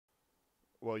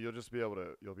Well, you'll be able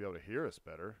to hear us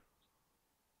better.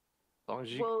 As long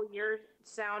as you, Will your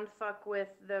sound fuck with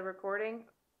the recording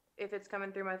if it's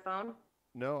coming through my phone?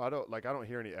 No, I don't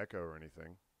hear any echo or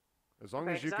anything. As long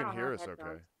Okay, as you because I can don't hear have us, okay.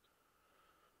 headphones.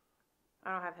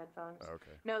 I don't have headphones.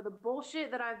 Okay. No, the bullshit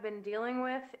that I've been dealing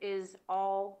with is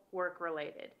all work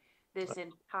related this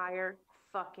entire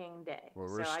fucking day. Well,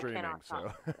 we're So I streaming, cannot talk so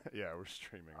about it. yeah, we're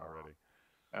streaming already.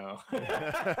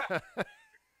 oh,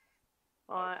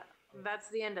 Well, that's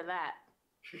the end of that.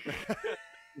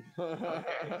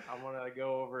 okay. I'm gonna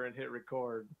go over and hit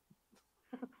record.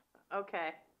 Okay.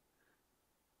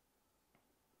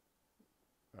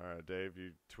 All right, Dave,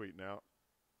 you tweeting out?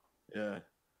 Yeah.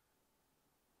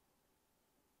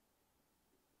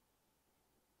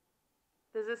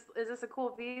 Is this a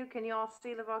cool view? Can you all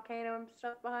see the volcano and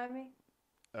stuff behind me?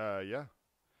 Yeah.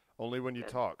 Only when you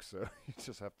Good. talk, so you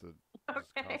just have to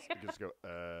Okay. just go.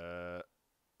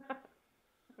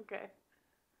 Okay.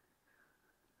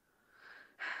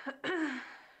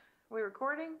 We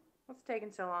recording? What's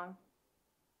taking so long?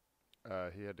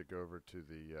 He had to go over to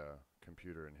the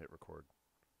computer and hit record.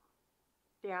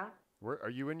 Yeah. Where are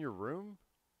you in your room?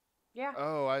 Yeah.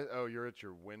 Oh, you're at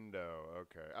your window.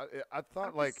 Okay. I thought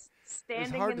I'm like just it's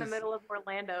standing hard in the middle of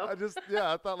Orlando.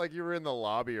 I thought like you were in the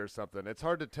lobby or something. It's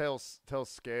hard to tell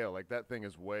scale. Like that thing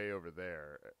is way over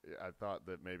there. I thought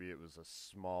that maybe it was a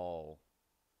small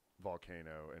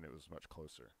volcano and it was much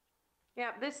closer.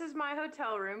 Yeah, this is my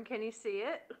hotel room. Can you see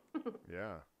it?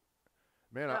 Yeah.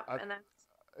 Man, Yep, and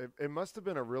that's it must have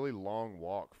been a really long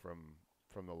walk from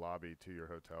the lobby to your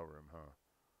hotel room, huh?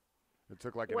 It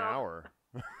took like an well, hour.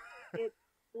 it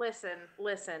listen.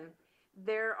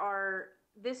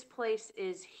 This place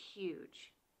is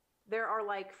huge. There are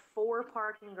like four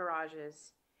parking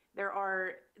garages. There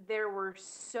were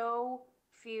so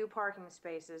few parking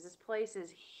spaces. This place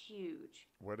is huge.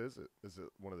 What is it? Is it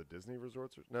one of the Disney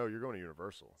resorts? No, you're going to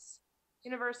Universal.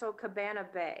 Universal Cabana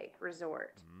Bay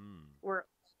Resort, Mm. where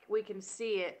we can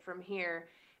see it from here.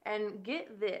 And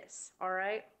get this, all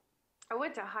right? I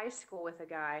went to high school with a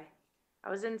guy. I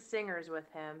was in singers with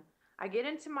him. I get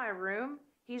into my room,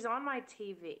 he's on my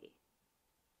TV.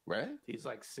 Right? He's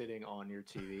like sitting on your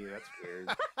TV. That's weird.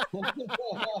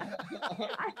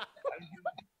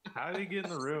 How did he get in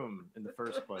the room in the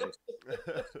first place?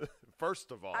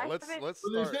 First of all, I let's haven't, let's So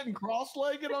they're start. sitting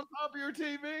cross-legged on top of your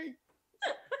TV?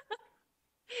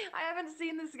 I haven't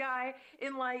seen this guy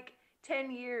in like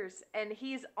 10 years, and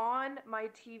he's on my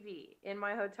TV in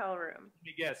my hotel room. Let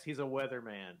me guess. He's a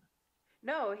weatherman.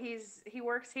 No, he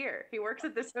works here. He works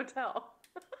at this hotel.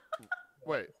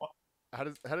 Wait, how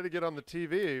did it get on the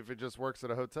TV if it just works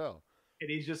at a hotel? And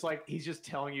he's just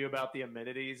telling you about the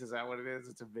amenities. Is that what it is?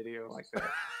 It's a video like that.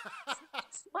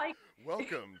 It's like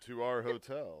Welcome to our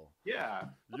hotel. Yeah.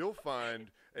 You'll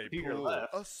find a To your pool,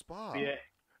 left. a spa, Yeah.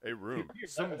 a room, To your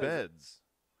some left. beds.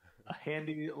 A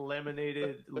handy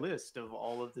laminated list of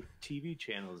all of the TV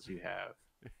channels you have.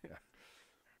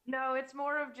 no, it's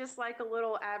more of just like a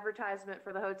little advertisement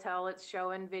for the hotel. It's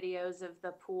showing videos of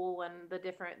the pool and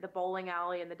the bowling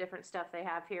alley and the different stuff they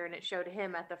have here, and it showed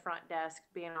him at the front desk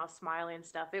being all smiley and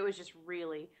stuff. It was just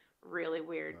really, really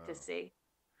weird to see.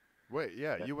 Wait,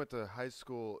 yeah, you went to high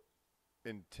school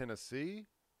in Tennessee?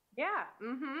 Yeah,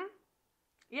 mm-hmm.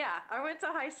 Yeah, I went to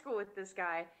high school with this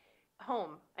guy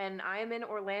home, and I am in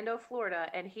Orlando, Florida,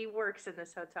 and he works in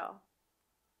this hotel.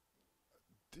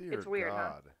 Dear It's weird, huh?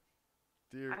 God.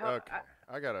 Dear, I hope, okay.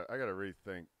 I gotta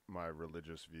rethink my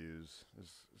religious views.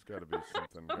 There's got to be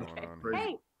something going okay. on here. Crazy.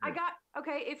 Hey, I got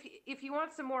okay. If you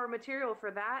want some more material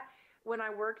for that, when I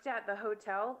worked at the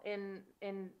hotel in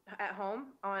at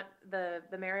home on the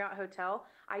Marriott Hotel,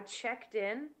 I checked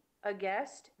in a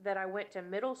guest that I went to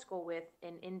middle school with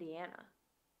in Indiana.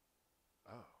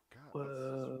 Oh God, this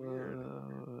is weird.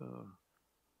 Whoa.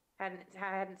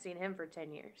 Hadn't seen him for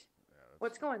 10 years. Yeah,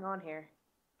 What's going on here?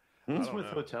 I What's don't with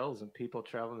know. hotels and people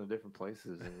traveling to different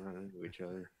places and running into each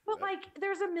other? But like,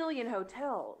 there's a million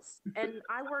hotels, and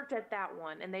I worked at that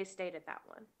one, and they stayed at that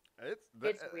one.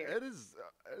 It's weird. It is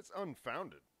it's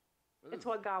unfounded. It It's is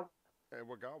what God.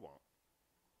 what God wants.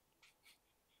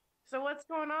 So what's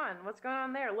going on? What's going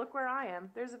on there? Look where I am.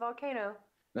 There's a volcano.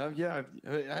 Now, yeah,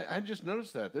 I just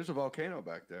noticed that. There's a volcano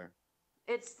back there.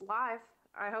 It's live.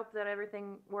 I hope that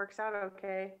everything works out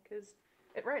okay, because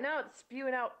right now it's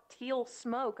spewing out teal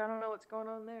smoke. I don't know what's going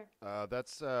on there.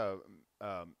 That's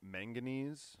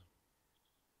manganese.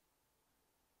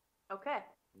 Okay,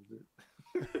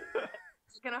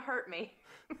 it's gonna hurt me.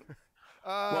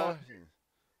 Uh,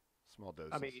 small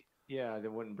doses. I mean, yeah, they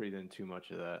wouldn't breathe in too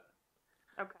much of that.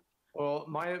 Okay. Well,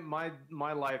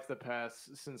 my life the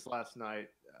past since last night,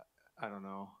 I don't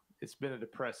know. it's been a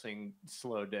depressing,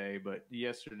 slow day. But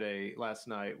last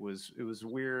night it was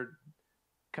weird.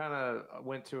 Kind of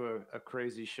went to a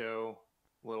crazy show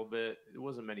a little bit. There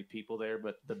wasn't many people there,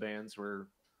 but the bands were.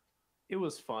 It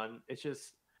was fun. It's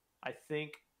just, I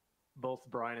think both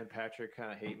Brian and Patrick kind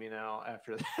of hate me now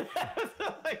after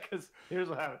that. Because here's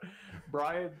what happened.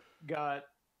 Brian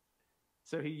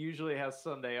so he usually has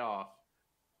Sunday off.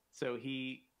 So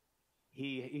he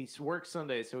worked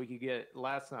Sunday so he could get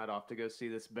last night off to go see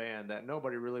this band that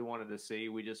nobody really wanted to see.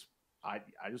 I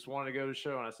just wanted to go to the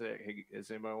show, and I said, hey, does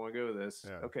anybody want to go to this?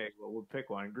 Yeah. Okay, well, we'll pick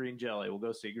one. Green Jelly. We'll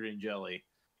go see Green Jelly.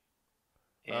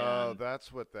 Oh,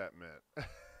 that's what that meant.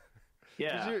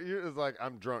 Yeah. It was like,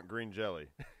 I'm drunk green jelly.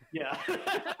 Yeah.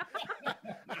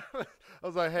 I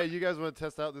was like, hey, you guys want to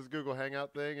test out this Google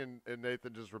Hangout thing? And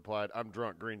Nathan just replied, I'm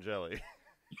drunk green jelly.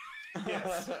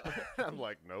 Yes. I'm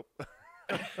like, nope.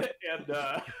 And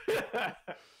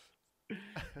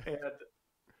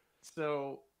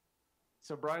so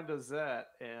Brian does that,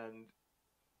 and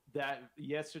that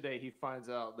yesterday he finds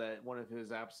out that one of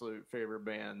his absolute favorite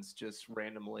bands just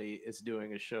randomly is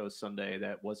doing a show Sunday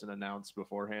that wasn't announced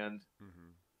beforehand.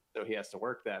 Mm-hmm. So he has to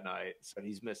work that night. So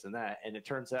he's missing that. And it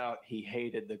turns out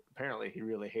apparently he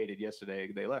really hated yesterday.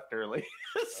 They left early.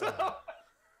 So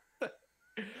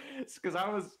it's because I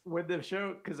was with the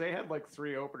show, because they had like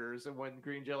 3 openers. And when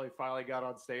Green Jelly finally got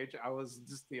on stage, I was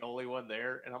just the only one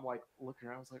there. And I'm like looking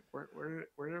around. I was like, where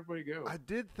did everybody go? I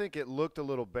did think it looked a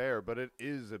little bare, but it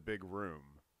is a big room.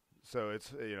 So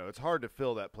it's hard to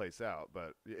fill that place out.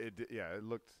 But it did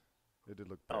look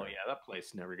bare. Oh, yeah. That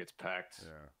place never gets packed.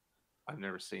 Yeah. I've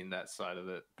never seen that side of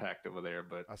it packed over there,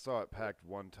 but I saw it packed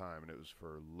one time, and it was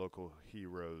for Local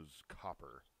Heroes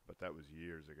Copper, but that was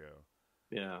years ago.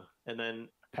 yeah. And then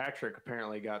Patrick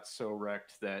apparently got so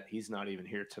wrecked that he's not even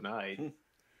here tonight.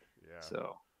 Yeah.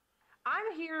 So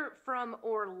I'm here from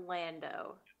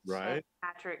Orlando. Right. So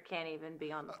Patrick can't even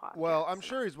be on the podcast. Well, I'm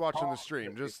sure he's watching the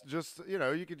stream. Just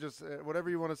you could just whatever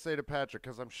you want to say to Patrick,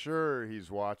 because I'm sure he's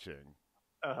watching.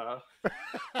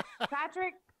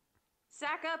 Patrick,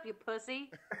 sack up, you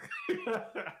pussy.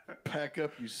 Pack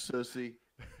up, you sussy.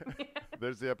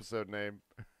 There's the episode name.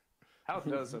 How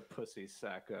does a pussy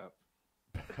sack up?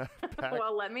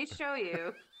 Well, let me show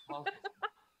you.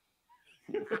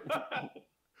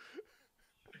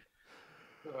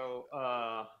 So,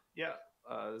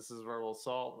 this is Verbal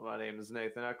Assault. My name is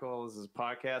Nathan Eckel. This is a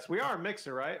podcast. We are on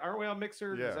Mixer, right? Aren't we on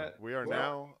Mixer? Yeah, we are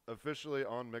now officially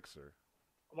on Mixer.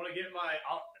 I want to get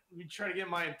let me try to get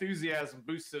my enthusiasm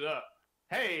boosted up.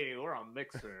 Hey, we're on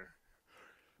Mixer.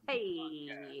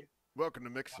 Hey. Welcome to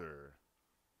Mixer.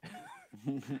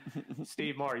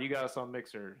 Steve Marr, you got us on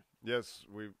Mixer. Yes,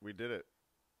 we did it.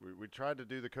 We tried to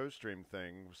do the co-stream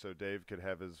thing so Dave could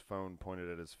have his phone pointed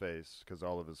at his face, because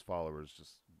all of his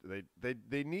followers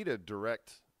they need a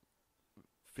direct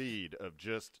feed of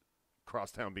just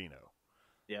Crosstown Beano.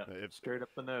 Yeah, straight up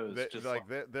the nose.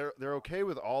 They're okay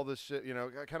with all this shit,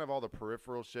 kind of all the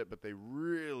peripheral shit, but they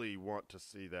really want to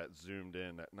see that zoomed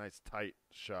in, that nice tight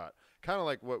shot, kind of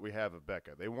like what we have of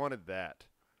Becca. They wanted that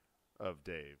of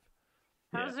Dave.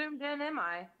 How zoomed in am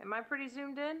I? Am I pretty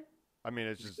zoomed in? I mean,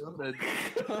 it's just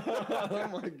Oh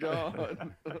my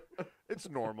god. it's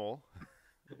normal.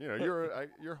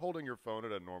 You're holding your phone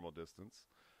at a normal distance.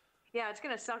 Yeah, it's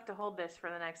going to suck to hold this for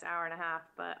the next hour and a half,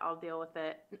 but I'll deal with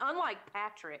it. Unlike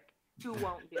Patrick, who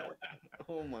won't deal with it.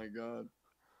 Oh my god.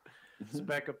 So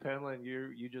Becca Penland,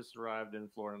 you just arrived in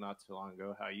Florida not too long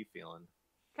ago. How you feeling?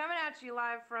 Coming at you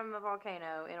live from a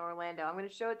volcano in Orlando. I'm going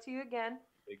to show it to you again.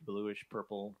 Big bluish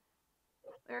purple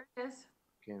There it is.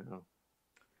 volcano.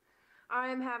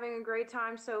 I'm having a great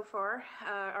time so far.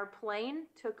 Our plane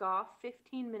took off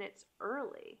 15 minutes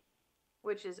early,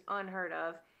 which is unheard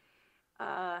of.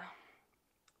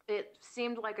 It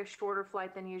seemed like a shorter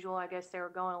flight than usual. I guess they were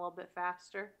going a little bit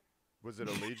faster. Was it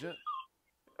Allegiant?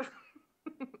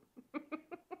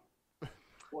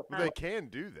 They can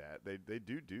do that. They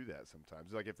do that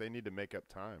sometimes. Like if they need to make up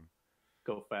time.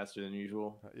 Go faster than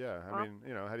usual. Yeah, I mean,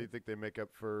 how do you think they make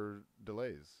up for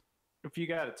delays? If you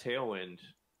got a tailwind,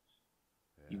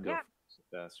 you can go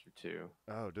faster too.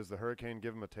 Oh, does the hurricane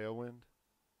give them a tailwind?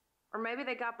 Or maybe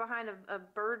they got behind a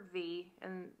bird V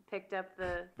and picked up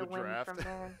the wind draft. from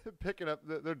there. Picking up,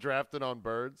 they're drafted on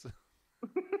birds.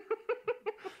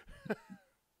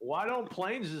 Why don't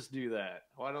planes just do that?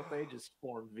 Why don't they just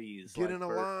form V's? Get in a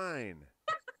line.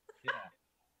 Yeah.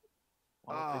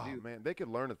 Why don't Oh, they do? man, they could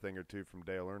learn a thing or two from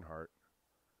Dale Earnhardt.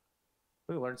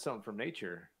 We learned something from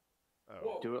nature.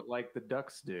 Oh. Do it like the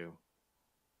ducks do.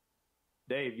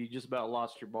 Dave, you just about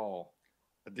lost your ball.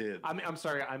 I did. I'm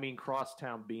sorry. I mean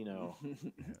Crosstown Beano.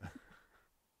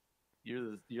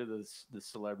 you're the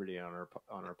celebrity on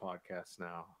our podcast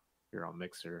now. You're on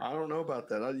Mixer. I don't know about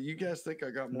that. You guys think I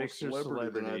got more Mixer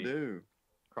celebrity than I celebrity. do?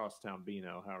 Crosstown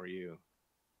Beano, how are you?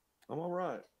 I'm all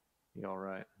right. You all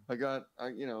right? I got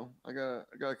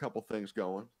a couple things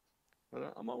going,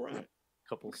 but I'm all right.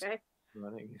 Couple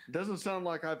running. Doesn't sound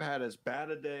like I've had as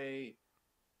bad a day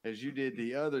as you did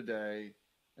the other day,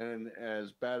 and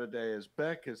as bad a day as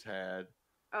Beck has had.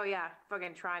 Oh yeah,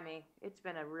 fucking try me. It's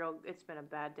been a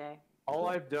bad day. All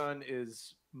I've done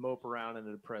is mope around in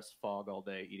a depressed fog all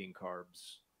day, eating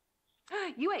carbs.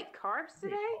 You ate carbs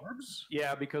today? Carbs?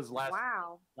 Yeah, because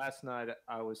last night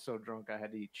I was so drunk I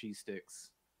had to eat cheese sticks.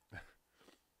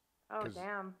 Oh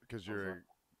damn! Because you're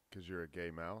a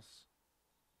gay mouse.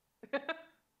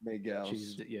 Big gals.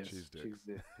 Cheese dicks. Cheese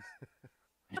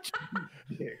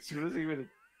dicks. What is even?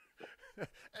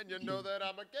 And you know that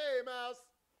I'm a gay mouse.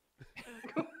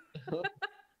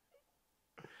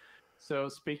 So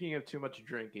speaking of too much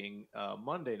drinking,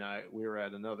 Monday night we were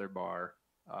at another bar,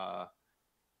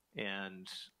 and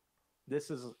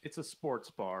it's a sports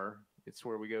bar. It's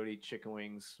where we go to eat chicken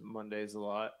wings Mondays a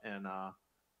lot, and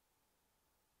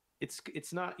it's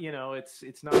not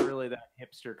it's not really that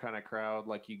hipster kind of crowd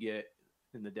like you get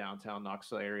in the downtown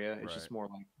Knoxville area. It's just more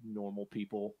like normal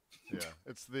people. Yeah,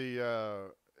 it's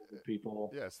the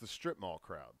people. Yeah, it's the strip mall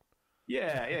crowd.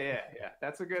 Yeah.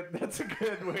 That's a good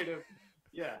way to.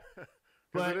 Yeah,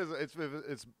 but it's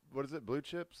what is it? Blue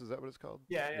chips? Is that what it's called?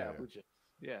 Yeah. Blue chips.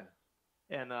 Yeah,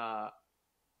 and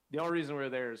the only reason we're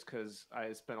there is because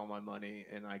I spent all my money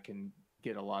and I can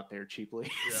get a lot there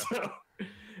cheaply. Yeah.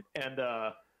 And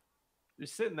they're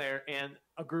sitting there, and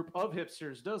a group of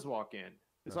hipsters does walk in.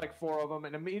 It's like 4 of them,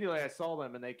 and immediately I saw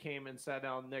them, and they came and sat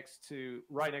down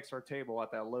right next to our table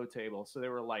at that low table. So they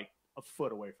were like a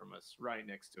foot away from us, right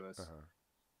next to us.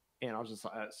 And I was just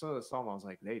like, so I saw them, I was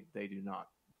like, they do not.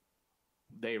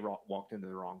 They walked into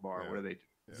the wrong bar. Yeah. What do they do?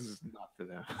 Yeah. This is not for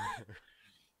them.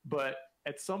 But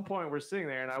at some point, we're sitting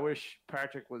there, and I wish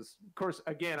Patrick was. Of course,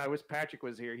 again, I wish Patrick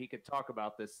was here. He could talk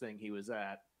about this thing he was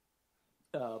at.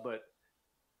 But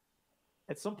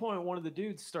at some point, one of the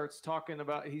dudes starts talking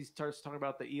about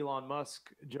the Elon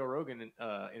Musk Joe Rogan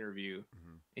interview,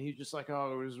 and he's just like,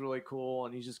 "Oh, it was really cool,"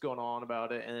 and he's just going on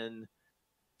about it. And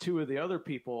 2 of the other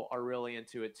people are really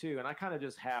into it too, and I kind of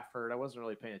just half heard. I wasn't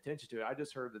really paying attention to it. I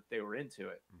just heard that they were into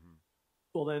it.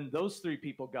 Well, then those 3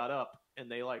 people got up and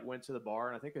they like went to the bar,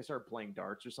 and I think they started playing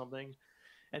darts or something.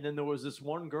 And then there was this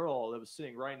one girl that was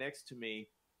sitting right next to me,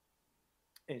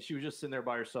 and she was just sitting there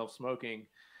by herself smoking.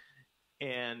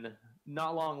 And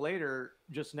not long later,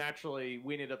 just naturally,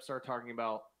 we ended up start talking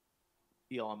about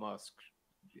Elon Musk.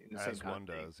 As one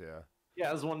does, yeah.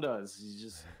 Yeah, as one does. He's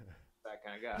just that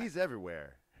kind of guy. He's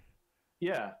everywhere.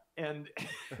 Yeah, and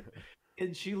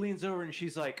and she leans over and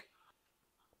she's like,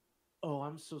 "Oh,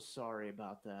 I'm so sorry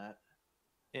about that."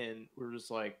 And we're just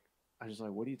like, I was just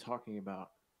like, "What are you talking about?"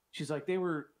 She's like,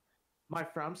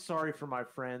 I'm sorry for my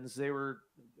friends. They were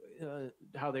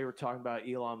how they were talking about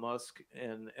Elon Musk,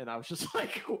 and I was just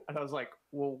like,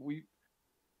 well, we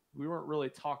weren't really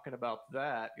talking about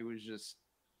that. It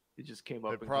just came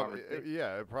up. It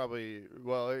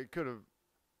could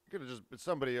have just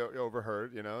somebody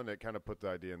overheard, and it kind of put the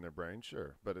idea in their brain,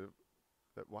 sure. But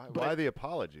why the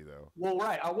apology though? Well,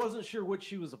 right, I wasn't sure what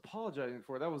she was apologizing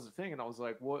for. That was the thing, and I was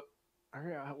like, what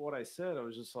I said. I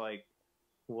was just like,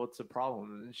 what's the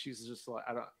problem? And she's just like,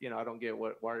 I don't get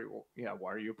why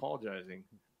are you apologizing?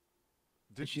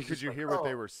 Could you hear what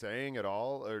they were saying at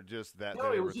all, or just that no,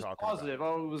 they it were was just talking positive.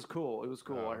 about? Oh, it was cool.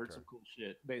 Oh, I heard some cool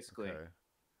shit, basically. Okay.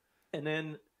 And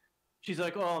then she's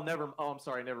like, I'm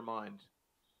sorry, never mind.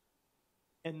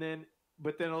 And then,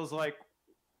 but then I was like,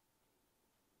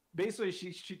 basically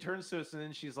she turns to us and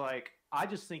then she's like, I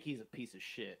just think he's a piece of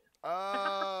shit.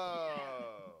 Oh.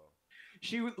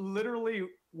 She literally,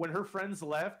 when her friends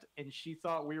left and she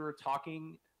thought we were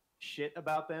talking shit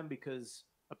about them because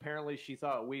apparently she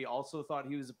thought we also thought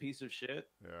he was a piece of shit.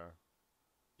 Yeah.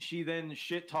 She then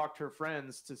shit talked her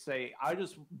friends to say,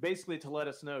 basically to let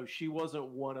us know she wasn't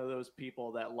one of those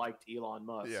people that liked Elon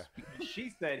Musk. Yeah. She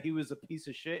said he was a piece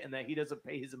of shit and that he doesn't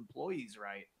pay his employees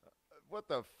right. What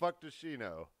the fuck does she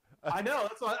know? I know.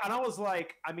 And I was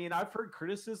like, I mean, I've heard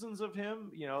criticisms of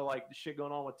him, like the shit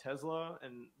going on with Tesla.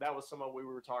 And that was some of what we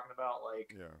were talking about,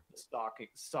 like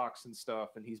stocks and stuff.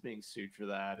 And he's being sued for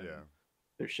that. And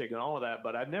there's shit going on with that.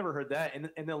 But I've never heard that.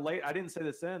 And then I didn't say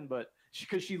this then, but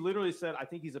because she literally said, I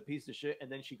think he's a piece of shit.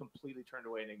 And then she completely turned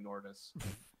away and ignored us.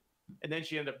 And then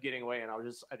she ended up getting away. And I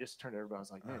just turned to everybody. I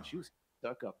was like, man, she was a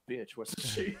stuck up bitch, wasn't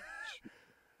she?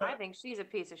 I think she's a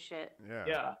piece of shit. Yeah.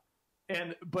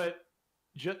 Yeah. But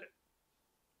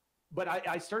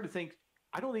I started to think,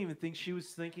 I don't even think she was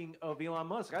thinking of Elon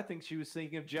Musk. I think she was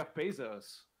thinking of Jeff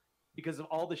Bezos because of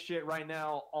all the shit right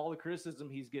now, all the criticism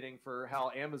he's getting for how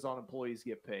Amazon employees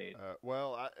get paid.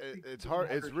 It's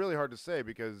hard. It's really hard to say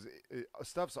because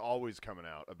stuff's always coming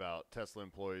out about Tesla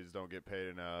employees don't get paid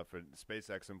enough and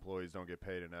SpaceX employees don't get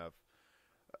paid enough.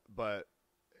 But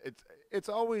it's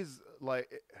always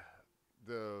like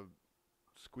the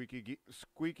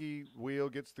squeaky wheel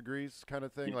gets the grease kind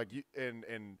of thing. Like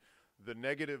and the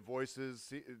negative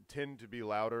voices tend to be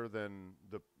louder than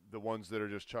the ones that are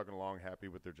just chugging along happy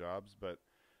with their jobs. But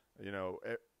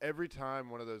every time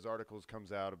one of those articles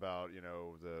comes out about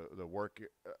the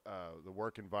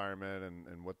work environment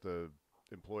and what the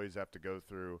employees have to go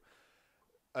through,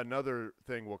 another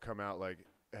thing will come out like,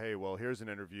 hey, well, here's an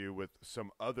interview with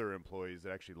some other employees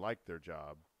that actually like their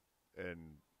job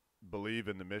and believe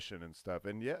in the mission and stuff.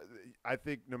 And yeah, I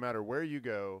think no matter where you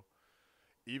go,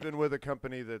 even with a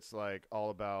company that's like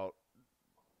all about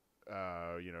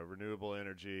renewable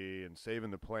energy and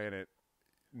saving the planet,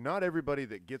 not everybody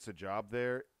that gets a job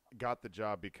there got the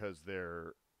job because they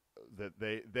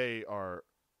are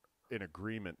in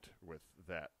agreement with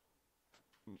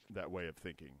that way of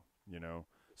thinking.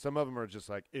 Some of them are just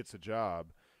like, it's a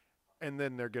job, and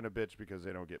then they're gonna bitch because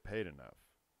they don't get paid enough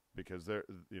because they're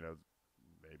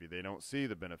maybe they don't see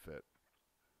the benefit.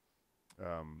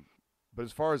 But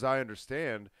as far as I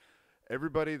understand,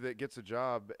 everybody that gets a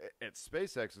job at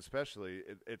SpaceX, especially,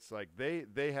 it's like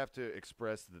they have to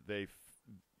express that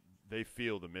they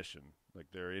feel the mission, like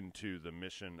they're into the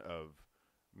mission of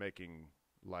making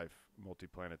life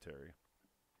multiplanetary.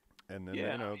 And then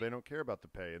they don't care about the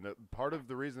pay. And part of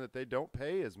the reason that they don't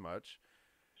pay as much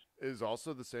is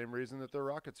also the same reason that their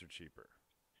rockets are cheaper.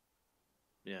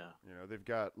 Yeah. They've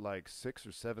got like 6,000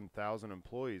 or 7,000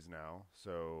 employees now.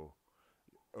 So,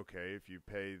 okay, if you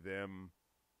pay them,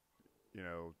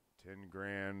 10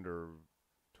 grand or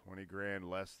 20 grand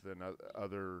less than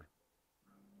other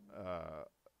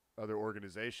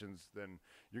organizations, then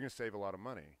you're going to save a lot of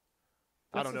money.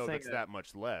 I don't know if it's that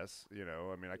much less, I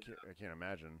mean, I can't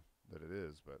imagine that it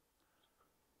is, but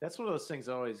that's one of those things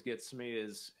that always gets me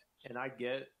is, and I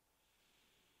get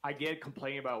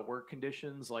complaining about work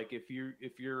conditions. Like if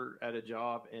you're at a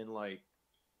job and like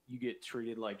you get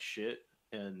treated like shit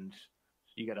and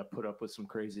you got to put up with some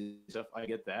crazy stuff, I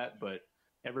get that. But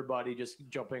everybody just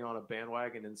jumping on a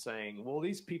bandwagon and saying, well,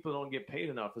 these people don't get paid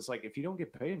enough. It's like, if you don't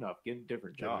get paid enough, get a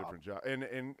different job. And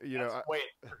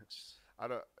I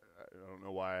don't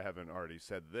know why I haven't already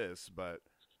said this, but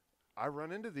I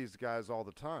run into these guys all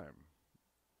the time.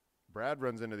 Brad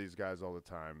runs into these guys all the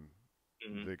time.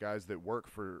 Mm-hmm. The guys that work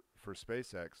for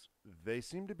SpaceX, they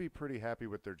seem to be pretty happy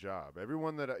with their job.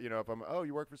 Everyone that, if I'm, oh,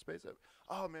 you work for SpaceX?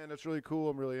 Oh, man, that's really cool.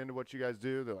 I'm really into what you guys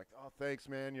do. They're like, oh, thanks,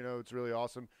 man. It's really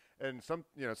awesome. And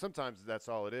sometimes that's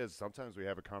all it is. Sometimes we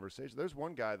have a conversation. There's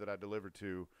one guy that I deliver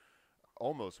to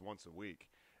almost once a week,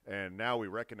 and now we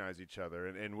recognize each other,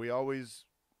 and we always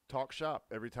talk shop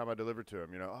every time I deliver to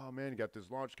him. Oh, man, you got this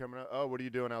launch coming up. Oh, what are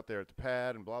you doing out there at the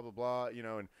pad and blah, blah, blah,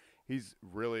 and he's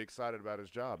really excited about his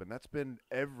job, and that's been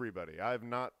everybody. I have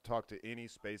not talked to any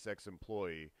SpaceX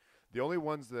employee. The only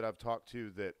ones that I've talked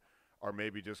to that are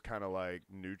maybe just kind of like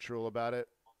neutral about it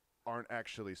aren't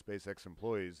actually SpaceX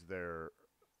employees. They're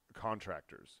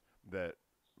contractors that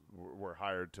were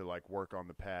hired to like work on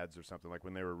the pads or something, like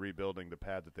when they were rebuilding the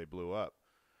pad that they blew up.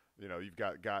 You've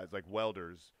got guys like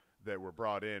welders that were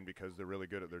brought in because they're really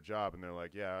good at their job, and they're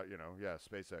like, yeah,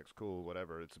 SpaceX, cool,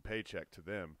 whatever. It's a paycheck to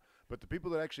them. But the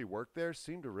people that actually work there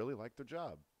seem to really like their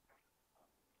job.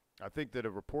 I think that a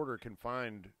reporter can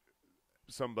find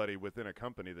somebody within a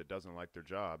company that doesn't like their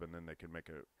job, and then they can make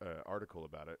an article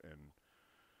about it and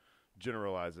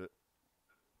generalize it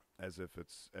as if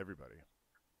it's everybody.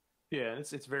 Yeah,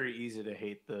 it's very easy to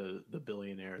hate the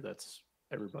billionaire that's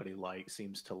everybody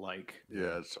seems to like.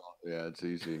 Yeah, it's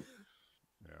easy.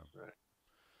 Yeah.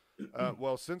 Right.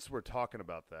 Well, since we're talking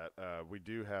about that, we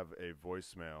do have a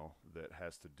voicemail that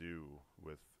has to do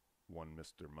with one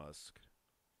Mr. Musk.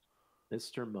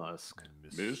 Mr. Musk.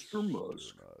 Mr.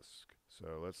 Musk.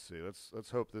 So let's see.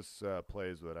 Let's hope this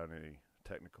plays without any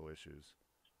technical issues.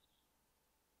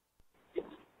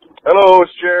 Hello,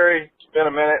 it's Jerry. It's been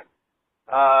a minute.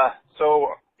 So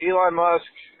Elon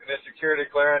Musk and his security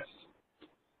clearance,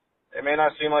 it may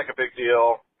not seem like a big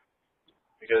deal,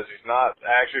 because he's not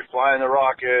actually flying the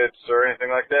rockets or anything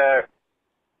like that.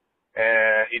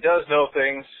 And he does know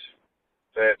things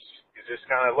that he's just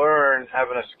kind of learned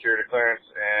having a security clearance.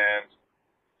 And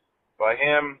by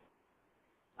him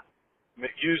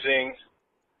using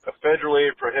a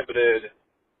federally prohibited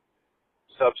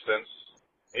substance,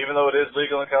 even though it is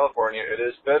legal in California, it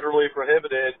is federally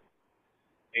prohibited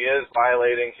he is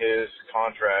violating his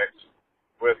contract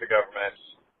with the government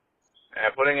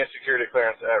and putting his security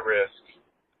clearance at risk.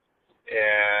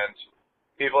 And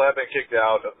people have been kicked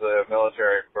out of the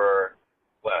military for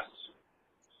less.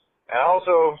 And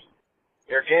also,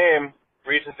 your game,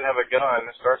 reason to have a gun,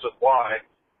 starts with Y.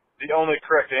 The only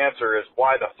correct answer is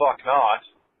why the fuck not?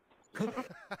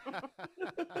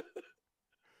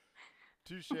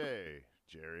 Touche,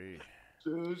 Jerry.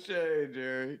 Touche,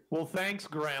 Jerry. Well, thanks,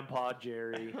 Grandpa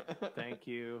Jerry. Thank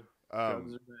you.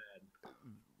 Drugs are bad.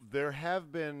 There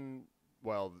have been,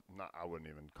 well, I wouldn't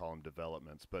even call them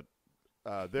developments, but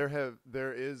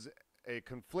there is a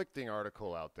conflicting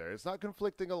article out there. It's not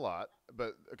conflicting a lot,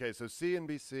 but okay. So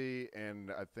CNBC and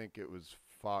I think it was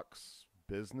Fox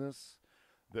Business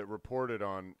that reported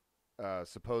on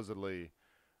supposedly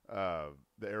the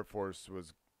Air Force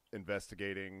was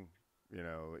investigating,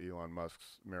 Elon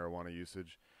Musk's marijuana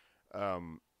usage,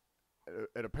 and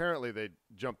apparently they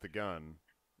jumped the gun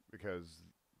because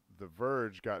The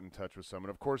Verge got in touch with someone.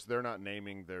 Of course, they're not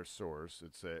naming their source.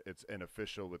 It's an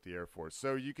official with the Air Force.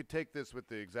 So you could take this with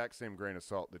the exact same grain of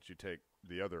salt that you take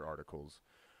the other articles.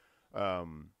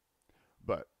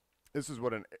 But this is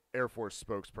what an Air Force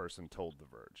spokesperson told The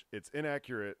Verge. It's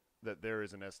inaccurate that there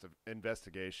is an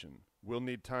investigation. We'll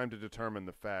need time to determine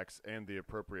the facts and the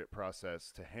appropriate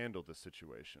process to handle the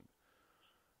situation.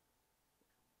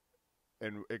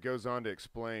 And it goes on to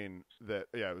explain that,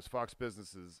 it was Fox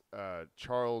Business's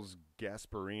Charles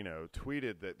Gasparino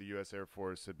tweeted that the U.S. Air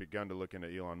Force had begun to look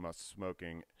into Elon Musk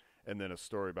smoking, and then a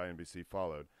story by NBC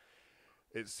followed.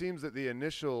 It seems that the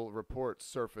initial reports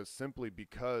surfaced simply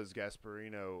because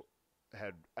Gasparino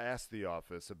had asked the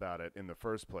office about it in the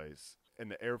first place, and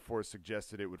the Air Force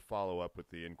suggested it would follow up with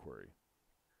the inquiry.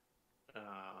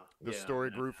 The story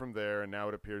grew from there, and now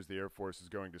it appears the Air Force is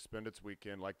going to spend its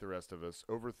weekend, like the rest of us,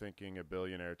 overthinking a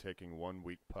billionaire taking 1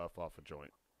 week puff off a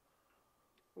joint.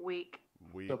 Week.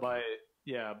 So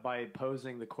by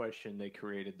posing the question, they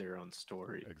created their own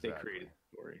story. Exactly. They created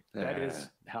the story. That is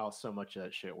how so much of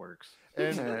that shit works.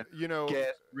 And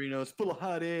Gasparino's full of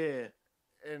hot air.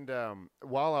 And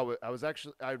while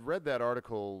I read that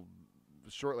article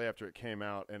shortly after it came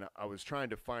out, and I was trying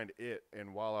to find it,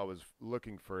 and while I was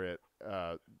looking for it,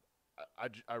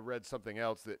 I read something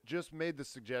else that just made the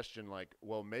suggestion, like,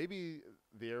 well, maybe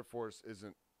the Air Force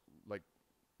isn't, like,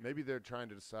 maybe they're trying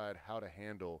to decide how to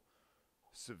handle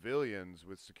civilians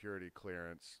with security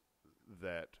clearance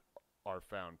that are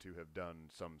found to have done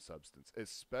some substance,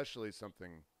 especially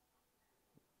something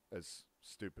as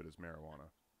stupid as marijuana.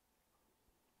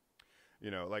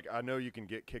 Like, I know you can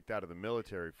get kicked out of the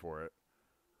military for it,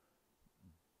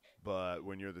 but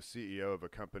when you're the CEO of a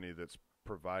company that's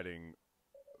providing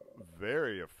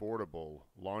very affordable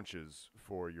launches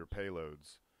for your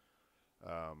payloads,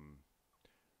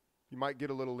 you might get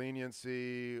a little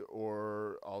leniency,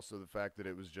 or also the fact that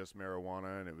it was just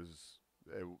marijuana and it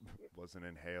wasn't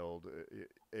inhaled.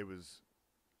 It was.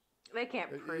 They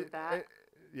can't prove that.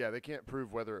 They can't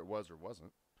prove whether it was or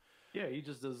wasn't. Yeah, he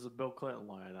just does the Bill Clinton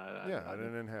line. I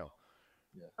didn't inhale.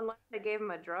 Yeah. Unless they gave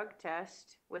him a drug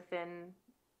test within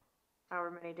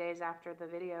however many days after the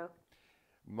video.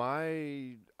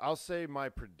 I'll say my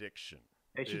prediction.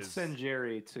 They should send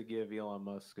Jerry to give Elon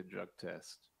Musk a drug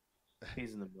test.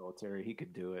 He's in the military. He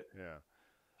could do it.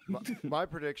 Yeah. My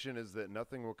prediction is that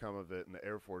nothing will come of it, and the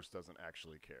Air Force doesn't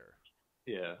actually care.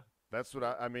 Yeah. That's what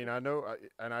I mean. I know,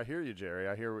 and I hear you, Jerry.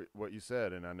 I hear what you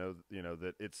said, and I know,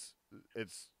 that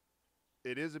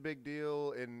it is a big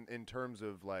deal in terms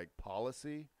of, like,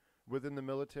 policy within the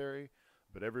military,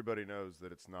 but everybody knows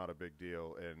that it's not a big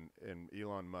deal, and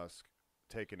Elon Musk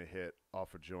taking a hit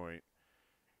off a joint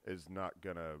is not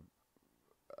gonna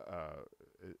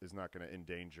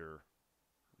endanger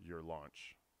your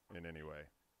launch in any way.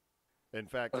 In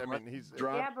fact, I mean, he's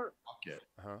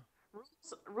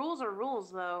rules are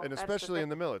rules, though, and especially in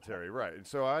the military, right? And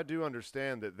so I do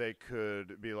understand that they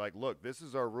could be like, look, this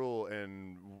is our rule,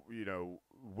 and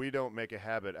we don't make a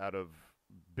habit out of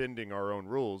bending our own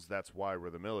rules. That's why we're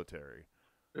the military.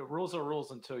 The rules are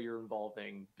rules until you're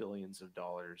involving billions of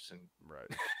dollars, and right.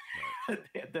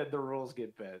 then the rules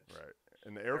get bent. Right.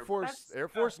 And the Air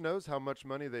Force knows how much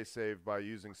money they save by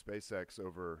using SpaceX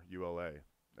over ULA.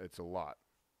 It's a lot.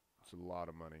 It's a lot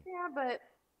of money. Yeah, but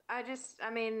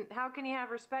how can you have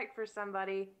respect for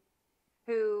somebody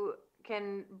who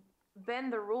can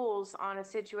bend the rules on a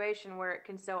situation where it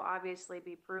can so obviously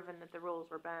be proven that the rules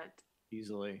were bent?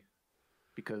 Easily.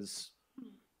 Because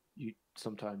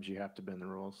sometimes you have to bend the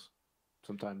rules.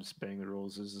 Sometimes bending the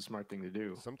rules is the smart thing to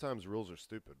do. Sometimes rules are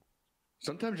stupid.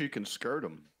 Sometimes you can skirt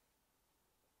them.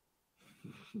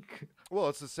 Well,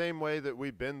 it's the same way that we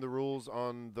bend the rules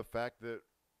on the fact that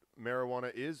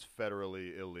marijuana is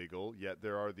federally illegal, yet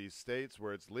there are these states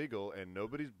where it's legal and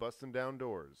nobody's busting down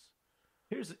doors.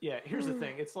 Here's the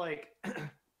thing. It's like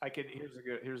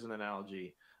here's an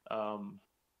analogy,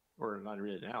 or not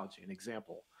really an analogy, an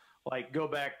example. Like go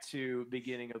back to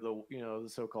beginning of the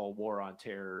so-called war on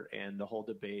terror and the whole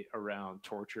debate around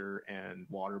torture and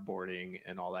waterboarding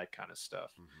and all that kind of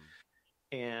stuff.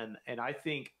 And I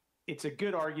think it's a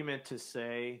good argument to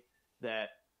say that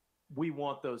we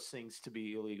want those things to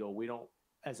be illegal. We don't,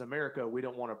 as America, we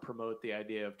don't want to promote the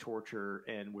idea of torture,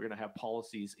 and we're going to have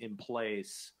policies in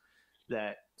place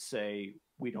that say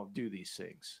we don't do these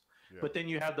things. Yeah. But then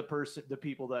you have the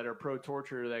people that are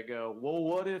pro-torture that go, well,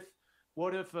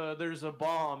 what if there's a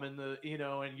bomb in the,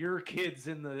 and your kid's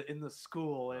in the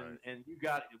school, and, right. and you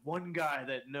got one guy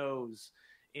that knows,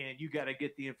 and you got to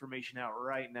get the information out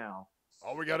right now.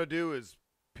 All we got to do is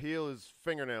peel his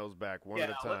fingernails back one at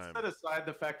a time. Let's set aside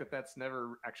the fact that that's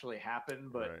never actually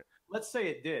happened, but right. Let's say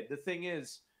it did. The thing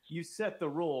is, you set the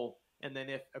rule, and then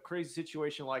if a crazy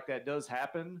situation like that does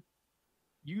happen,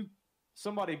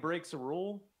 somebody breaks a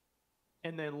rule,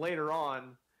 and then later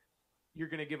on, you're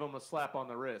going to give them a slap on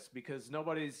the wrist because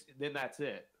then that's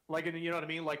it. Like, you know what I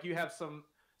mean? Like you have some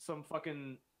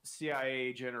fucking CIA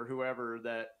agent or whoever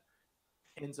that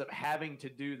ends up having to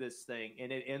do this thing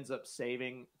and it ends up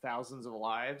saving thousands of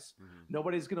lives.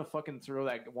 Nobody's going to fucking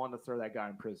want to throw that guy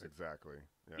in prison. Exactly.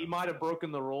 Yeah. He might have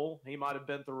broken the rule. He might have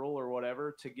bent the rule or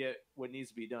whatever to get what needs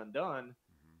to be done.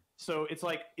 So it's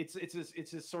like, it's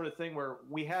this sort of thing where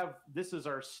this is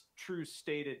our true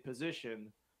stated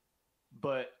position,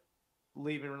 but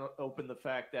leaving open the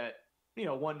fact that,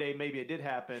 one day maybe it did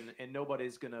happen and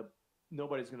nobody's going to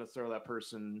throw that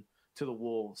person to the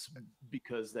wolves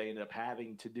because they end up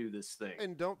having to do this thing.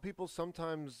 And don't people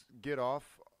sometimes get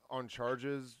off on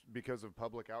charges because of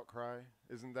public outcry?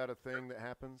 Isn't that a thing that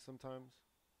happens sometimes?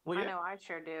 Well, I know, I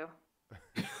sure do.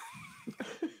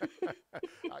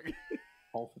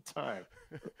 All the time.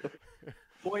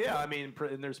 Well, yeah, I mean,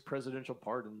 and there's presidential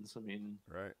pardons. I mean,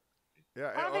 right.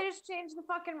 Yeah. Why don't they just change the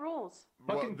fucking rules?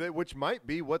 Well, which might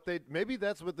be what maybe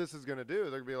that's what this is going to do.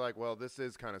 They're going to be like, well, this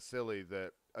is kind of silly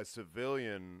that a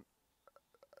civilian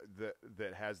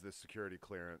that has this security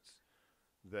clearance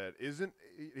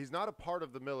he's not a part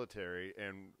of the military,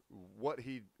 and what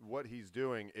he's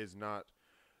doing is not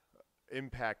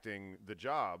impacting the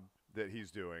job that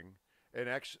he's doing. And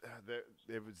actually,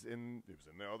 it was in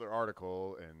the other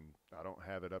article, and I don't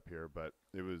have it up here, but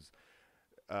it was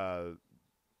the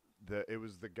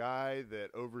guy that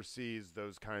oversees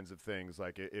those kinds of things,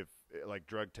 like like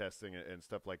drug testing and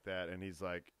stuff like that. And he's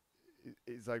like,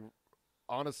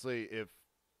 honestly,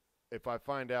 if I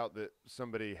find out that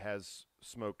somebody has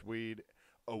smoked weed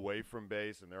away from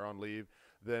base and they're on leave,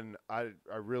 then I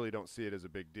really don't see it as a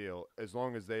big deal, as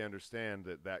long as they understand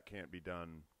that can't be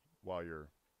done while you're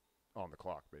on the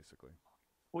clock, basically.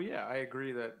 Well, yeah, I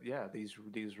agree that these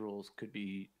rules could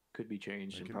be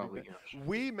changed, and probably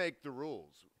we make the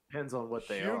rules. Depends on what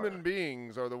they are. Human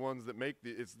beings are the ones that make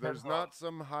there's not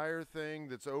some higher thing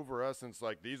that's over us, and it's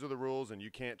like these are the rules and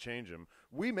you can't change them.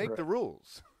 We make the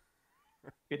rules.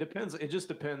 It depends. It just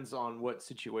depends on what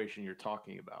situation you're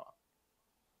talking about,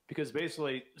 because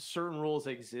basically certain rules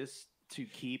exist to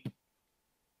keep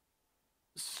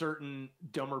certain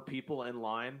dumber people in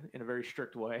line in a very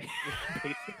strict way.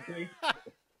 Basically,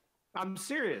 I'm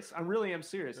serious. I really am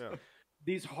serious. Yeah.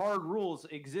 These hard rules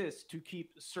exist to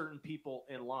keep certain people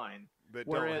in line, that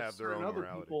don't have their own other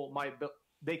morality. People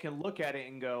they can look at it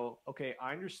and go, okay,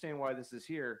 I understand why this is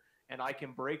here, and I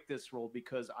can break this rule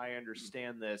because I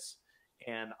understand this,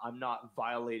 and I'm not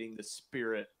violating the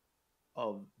spirit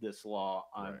of this law.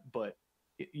 Right. But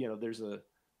there's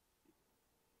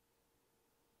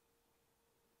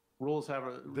rules have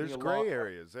there's gray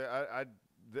areas.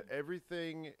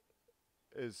 Everything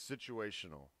is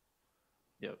situational.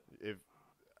 Yep. If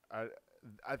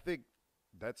I think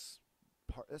that's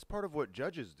part of what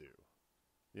judges do.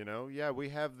 Yeah, we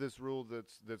have this rule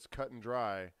that's cut and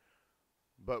dry,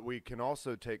 but we can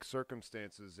also take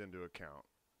circumstances into account.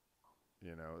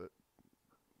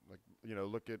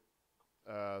 Look at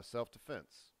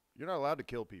self-defense. You're not allowed to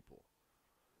kill people,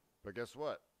 but guess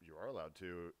what? You are allowed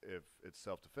to if it's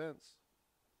self-defense.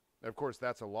 Of course,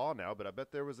 that's a law now, but I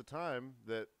bet there was a time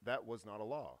that was not a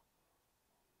law.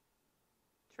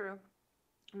 True.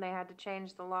 And they had to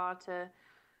change the law to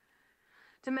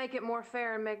make it more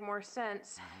fair and make more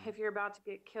sense. If you're about to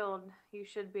get killed, you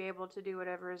should be able to do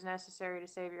whatever is necessary to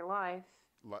save your life.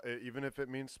 Even if it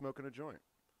means smoking a joint.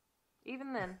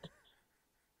 Even then.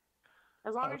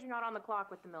 As long as you're not on the clock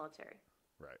with the military.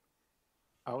 Right.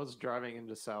 I was driving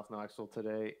into South Knoxville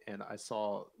today, and I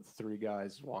saw 3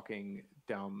 guys walking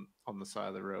down on the side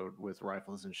of the road with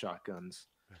rifles and shotguns,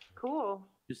 Cool.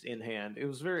 just in hand. It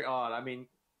was very odd. I mean,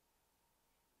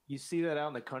 you see that out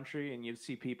in the country, and you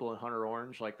see people in Hunter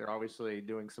Orange, like they're obviously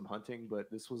doing some hunting,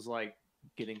 but this was like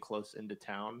getting close into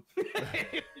town.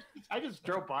 I just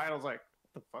drove by and I was like,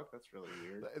 what the fuck? That's really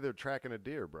weird. They're tracking a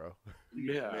deer, bro.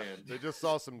 Yeah. Man. They just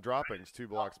saw some droppings 2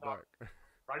 blocks back.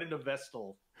 Right into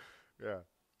Vestal. Yeah.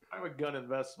 I have a gun in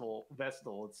Vestal.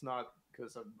 It's not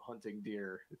because I'm hunting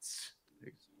deer. It's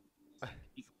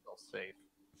keep yourself safe.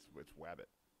 It's Wabbit.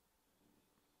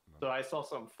 So I saw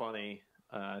something funny.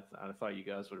 I thought you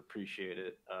guys would appreciate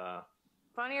it.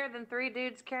 Funnier than 3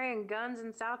 dudes carrying guns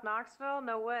in South Knoxville?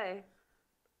 No way.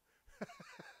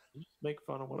 You just make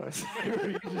fun of what I say. Or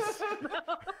you just,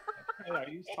 are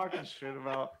you just talking shit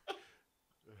about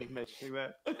mentioning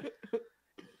that?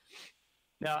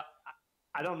 Now,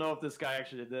 I don't know if this guy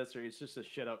actually did this or he's just a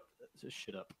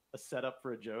setup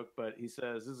for a joke. But he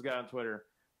says this is a guy on Twitter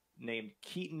named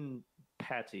Keaton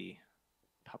Patty,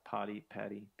 Patty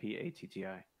Patti.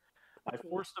 I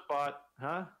forced a bot,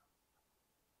 huh?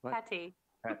 What? Patty.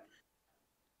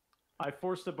 I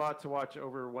forced a bot to watch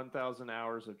over 1,000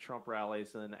 hours of Trump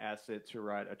rallies and then asked it to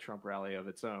write a Trump rally of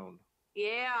its own.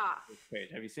 Yeah. Page.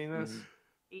 Have you seen this?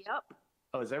 Yep.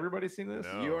 Oh, has everybody seen this?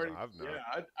 No, You already, I've not.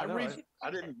 yeah,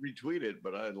 I didn't retweet it,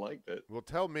 but I liked it. Well,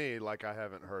 tell me like I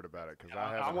haven't heard about it because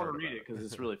I haven't. I want to heard read about it because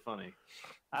it's really funny.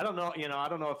 I don't know. I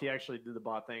don't know if he actually did the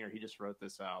bot thing or he just wrote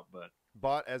this out. But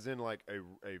Bot as in like a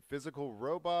physical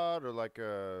robot or like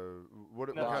a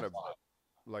what No, kind of bot.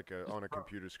 like a on a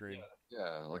computer screen?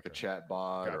 Yeah, like Okay. a chat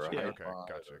bot or a Gotcha. Yeah. hype Okay. bot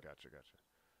Gotcha. or Gotcha.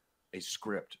 a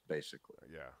script, basically.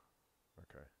 Yeah.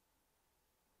 Okay.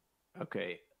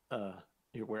 okay,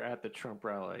 we're at the Trump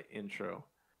rally intro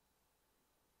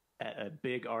at a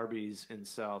big Arby's in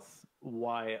South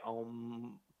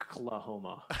Wyoming,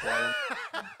 Oklahoma.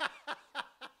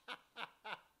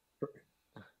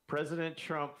 President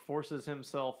Trump forces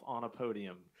himself on a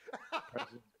podium.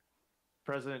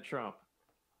 President Trump.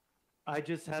 I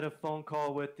just had a phone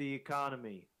call with the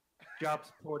economy.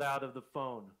 Jobs poured out of the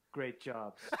phone. Great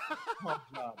jobs. Small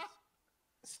jobs.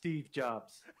 Steve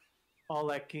Jobs.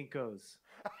 All at Kinko's.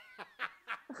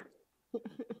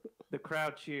 The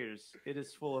crowd cheers. It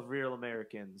is full of real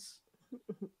Americans.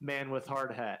 Man with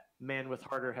hard hat. Man with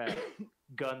harder hat.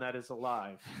 Gun that is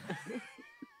alive.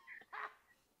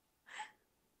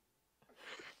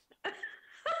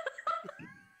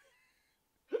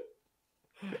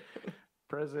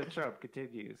 President Trump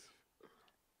continues.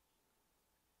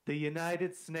 The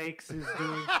United Snakes is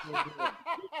doing so good.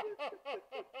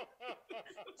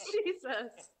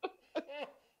 Jesus.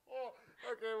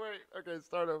 Okay, wait. Okay,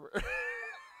 start over.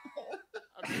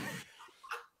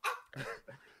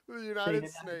 The United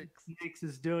Snakes. Snakes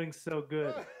is doing so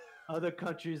good. Other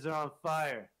countries are on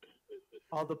fire.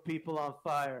 All the people on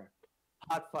fire.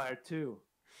 Hot fire too.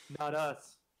 Not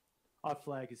us. Our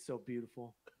flag is so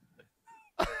beautiful.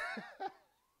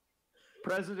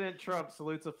 President Trump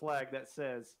salutes a flag that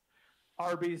says,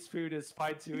 Arby's food is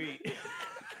fine to eat.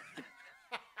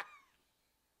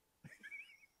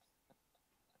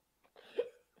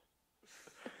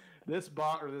 This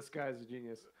bot or this guy's a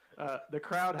genius. The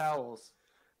crowd howls.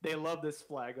 They love this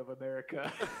flag of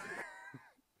America.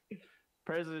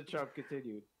 President Trump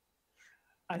continued.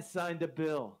 I signed a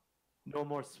bill. No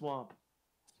more swamp.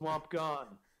 Swamp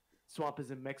gone. Swamp is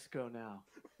in Mexico now.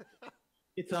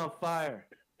 It's on fire.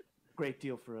 Great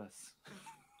deal for us.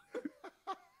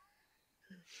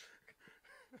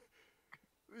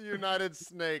 The United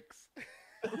Snakes.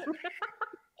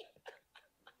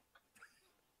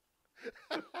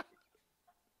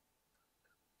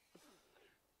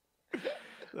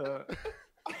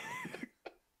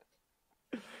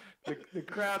 The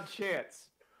crowd chants,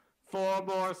 4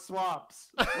 more swamps.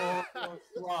 4 more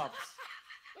swamps.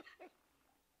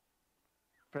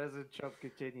 President Trump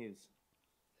continues.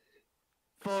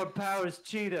 Foreign powers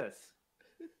cheat us.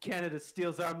 Canada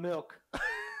steals our milk.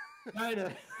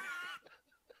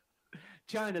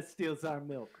 China steals our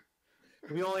milk.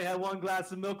 We only had 1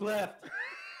 glass of milk left.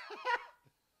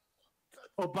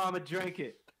 Obama drank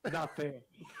it. Not fair.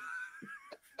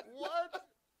 What?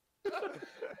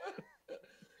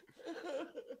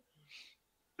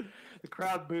 The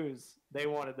crowd boos. They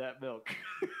wanted that milk.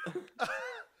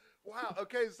 Wow.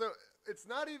 Okay, so it's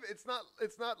not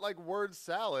like word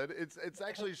salad. It's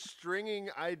actually stringing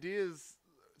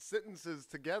sentences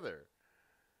together.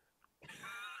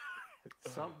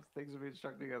 Some things are being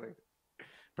struck together.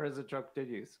 President Trump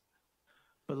continues.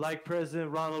 But like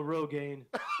President Ronald Rogaine,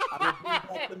 I will bring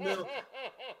back the milk.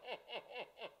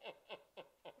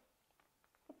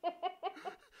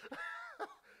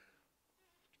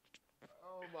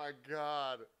 Oh my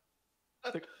God.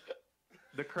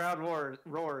 The crowd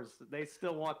roars. They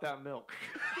still want that milk.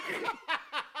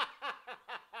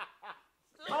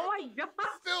 Oh my God.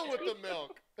 Still with the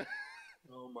milk.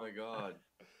 Oh my God.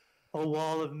 A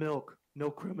wall of milk. No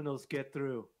criminals get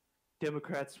through.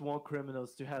 Democrats want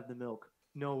criminals to have the milk.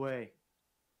 No way.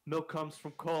 Milk comes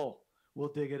from coal.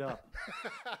 We'll dig it up.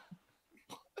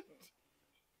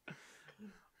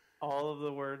 All of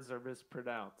the words are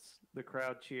mispronounced. The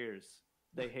crowd cheers.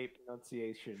 They hate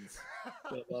pronunciations.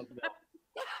 They love milk.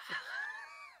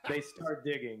 They start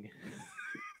digging.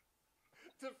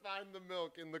 To find the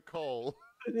milk in the coal.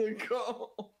 The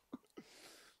coal.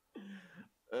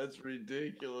 That's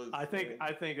ridiculous. I think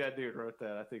that dude wrote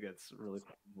that. I think that's really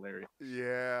fucking hilarious.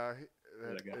 Yeah,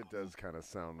 That guy. it does kind of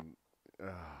sound. Oh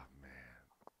man,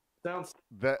 Sounds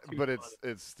but funny.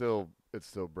 it's still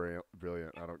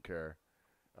brilliant. I don't care.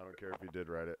 I don't care if he did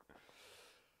write it.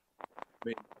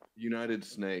 United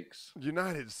Snakes.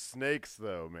 United Snakes,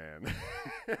 though, man.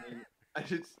 I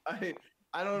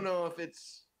don't know if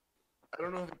it's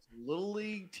little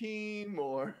league team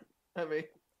or I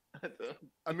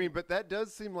mean, but that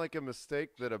does seem like a mistake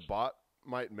that a bot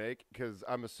might make, because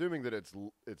I'm assuming that it's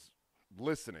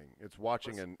listening, it's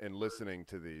watching and listening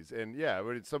to these. And yeah,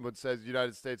 when someone says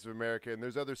United States of America and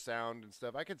there's other sound and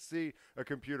stuff, I could see a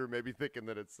computer maybe thinking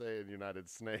that it's saying United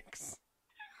Snakes.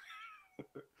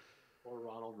 or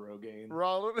Ronald Rogaine.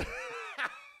 Ronald.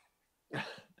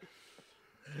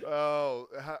 Oh,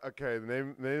 okay. The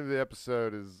name of the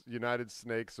episode is United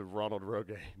Snakes of Ronald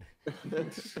Rogaine.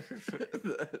 That's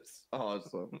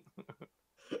awesome.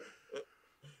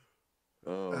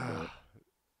 Oh, man.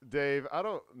 Dave, I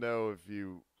don't know if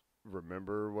you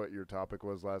remember what your topic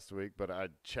was last week, but I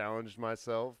challenged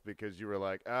myself because you were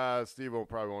like, Steve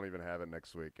probably won't even have it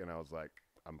next week. And I was like,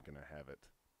 I'm going to have it.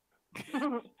 He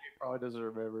probably doesn't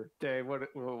remember. Dave, what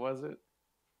was it?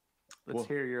 Let's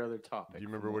hear your other topic. Do you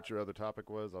remember what your other topic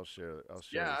was? I'll share it.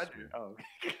 Yeah, I the screen. do. Oh.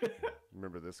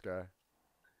 Remember this guy?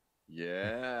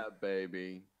 Yeah,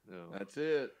 baby. No. That's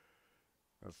it.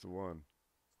 That's the one.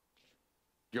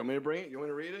 You want me to bring it? You want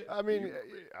me to read it? I mean,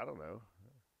 I don't know.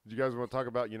 Do you guys want to talk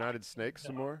about United Snakes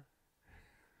some more?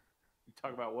 You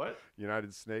talk about what?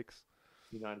 United Snakes?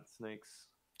 United Snakes.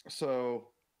 So,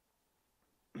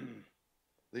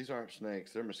 these aren't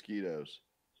snakes. They're mosquitoes.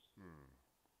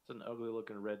 It's an ugly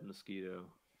looking red mosquito.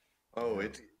 Oh,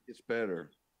 it's better.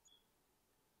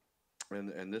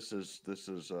 And this is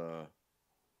so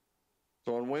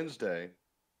on Wednesday,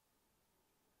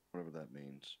 whatever that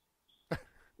means.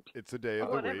 It's a day of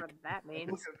the Whatever week. that means.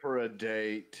 Looking for a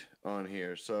date on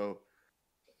here. So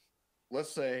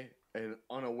let's say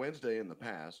on a Wednesday in the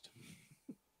past,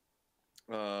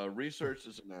 research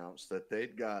has announced that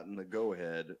they'd gotten the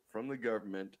go-ahead from the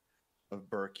government of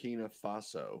Burkina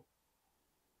Faso.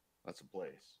 That's a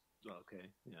place.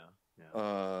 Okay. Yeah.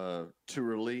 To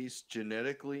release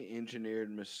genetically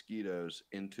engineered mosquitoes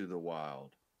into the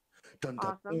wild. Dun,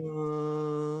 dun,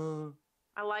 dun.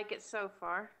 I like it so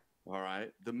far. All right.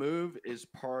 The move is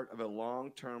part of a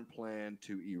long-term plan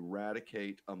to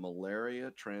eradicate a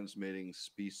malaria-transmitting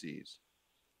species.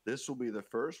 This will be the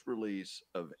first release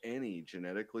of any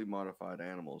genetically modified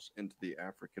animals into the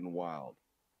African wild.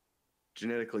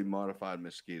 Genetically modified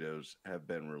mosquitoes have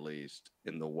been released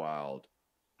in the wild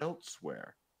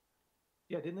elsewhere.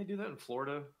 Yeah, didn't they do that in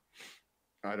Florida?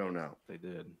 I don't know. They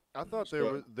did. I thought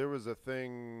there was a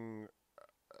thing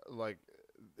like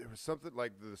there was something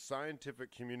like the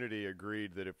scientific community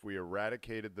agreed that if we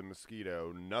eradicated the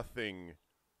mosquito, nothing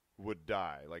would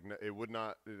die. Like it would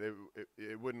not.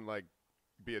 It wouldn't like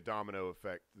be a domino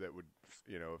effect that would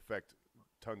affect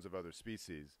tons of other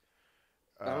species.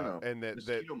 I don't know. And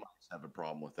mosquito mites have a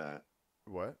problem with that.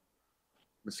 What?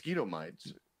 Mosquito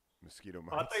mites. Mosquito Oh,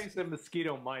 I mites. thought you said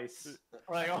mosquito mice.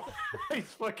 Like all these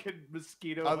fucking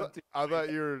mosquito. I thought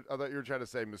you were trying to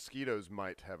say mosquitoes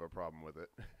might have a problem with it.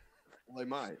 Well, they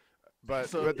might.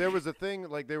 But there was a thing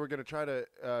like they were going to try to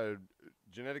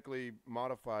genetically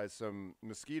modify some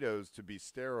mosquitoes to be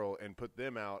sterile and put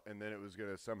them out, and then it was going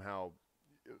to somehow,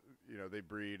 they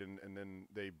breed and then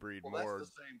they breed more. That's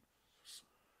the same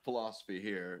philosophy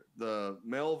here. The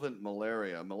Melvin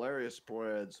malaria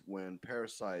spreads when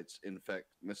parasites infect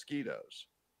mosquitoes,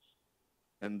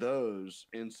 and those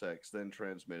insects then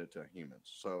transmit it to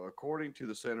humans. So according to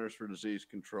the Centers for Disease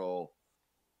Control,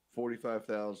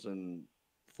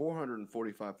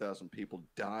 445,000 people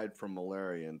died from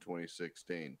malaria in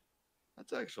 2016.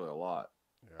 That's actually a lot.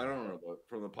 Yeah. I don't know, but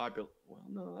from the population, well,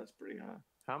 no, that's pretty high.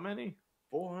 How many?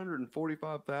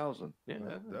 445,000. Yeah,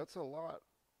 That's a lot.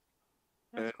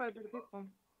 That's quite a bit of people.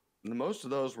 And most of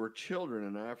those were children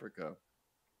in Africa.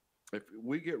 If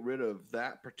we get rid of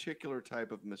that particular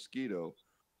type of mosquito,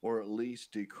 or at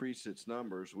least decrease its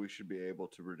numbers, we should be able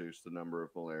to reduce the number of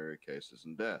malaria cases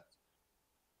and deaths.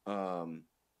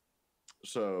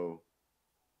 So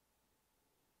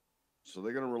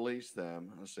they're going to release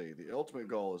them. Let's see. The ultimate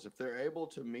goal is if they're able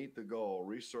to meet the goal,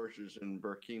 researchers in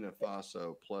Burkina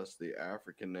Faso plus the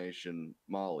African nation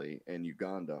Mali and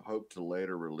Uganda hope to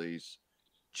later release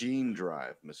gene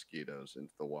drive mosquitoes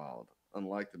into the wild.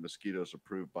 Unlike the mosquitoes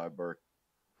approved by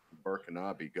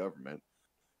Burkinabe government,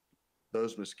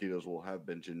 those mosquitoes will have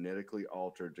been genetically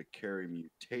altered to carry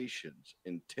mutations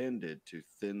intended to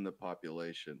thin the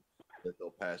population that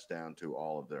they'll pass down to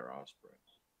all of their offspring.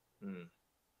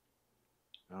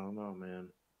 I don't know, man.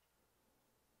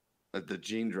 The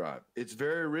gene drive. It's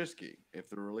very risky if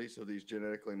the release of these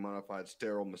genetically modified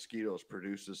sterile mosquitoes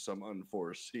produces some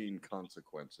unforeseen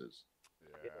consequences.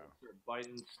 Yeah, they're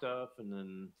biting stuff, and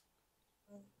then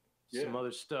Yeah. some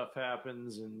other stuff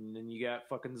happens, and then you got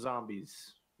fucking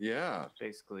zombies. Yeah.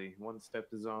 Basically, one step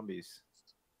to zombies.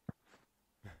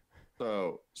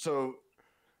 So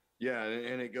yeah,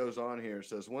 and it goes on here. It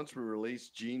says, once we release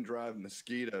gene drive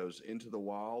mosquitoes into the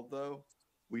wild, though,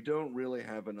 we don't really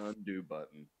have an undo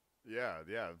button. Yeah.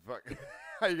 Fuck.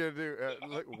 How you gonna do?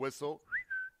 Look, whistle.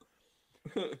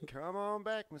 Come on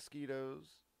back,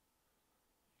 mosquitoes.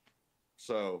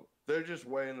 So they're just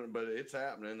waiting, but it's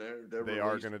happening. They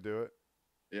are gonna do it.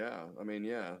 Yeah, I mean,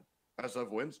 yeah, as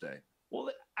of Wednesday.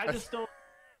 Well, I just don't.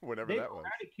 Whatever They've that was.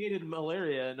 eradicated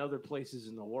malaria in other places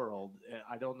in the world.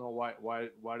 I don't know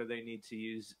why do they need to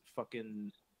use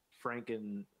fucking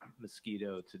Franken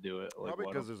mosquito to do it? Probably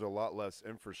because there's a lot less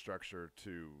infrastructure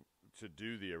to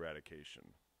do the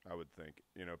eradication. I would think.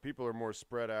 People are more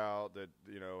spread out. That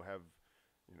have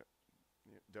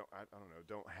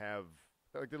don't have,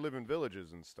 like, they live in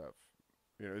villages and stuff.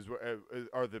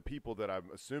 Are the people that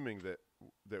I'm assuming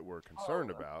that we're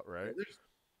concerned about, right?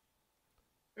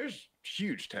 There's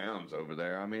huge towns over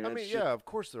there. I mean, yeah, of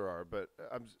course there are, but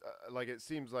it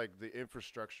seems like the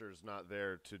infrastructure is not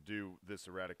there to do this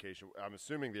eradication. I'm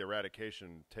assuming the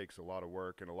eradication takes a lot of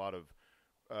work and a lot of,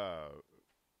 a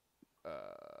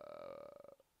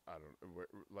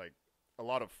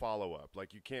lot of follow up.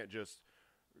 Like, you can't just,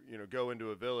 go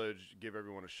into a village, give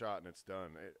everyone a shot, and it's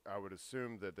done. I would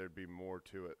assume that there'd be more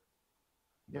to it.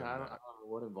 Yeah, I don't know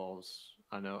what involves.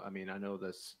 I know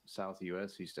the South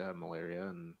U.S. used to have malaria,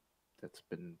 and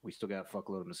we still got a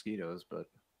fuckload of mosquitoes, but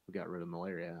we got rid of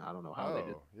malaria. I don't know how they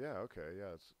did. Yeah, okay,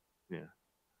 yeah. Yeah.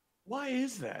 Why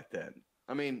is that then?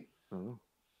 I mean,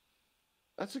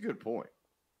 that's a good point.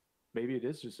 Maybe it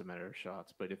is just a matter of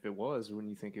shots, but if it was,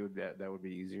 wouldn't you think that would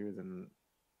be easier than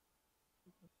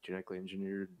genetically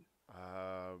engineered?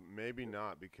 Maybe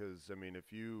not, because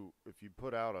if you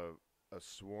put out a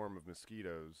swarm of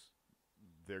mosquitoes,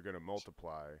 they're going to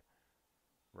multiply,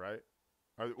 right?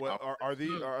 Are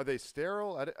they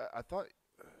sterile? I thought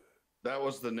that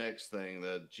was the next thing,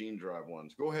 the gene drive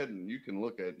ones. Go ahead and you can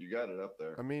look at. You got it up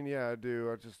there. Yeah, I do.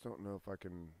 I just don't know if I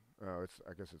can. I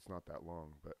guess it's not that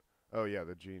long, but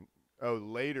the gene.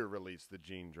 Later release the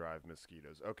gene drive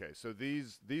mosquitoes. Okay, so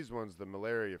these ones, the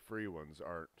malaria free ones,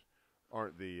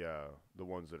 aren't the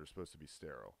ones that are supposed to be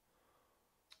sterile.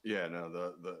 Yeah,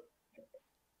 no,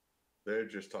 they're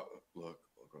just talking. Look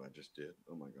what I just did.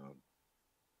 Oh my god.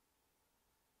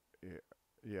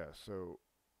 Yeah. So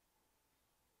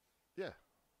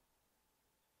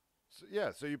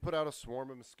you put out a swarm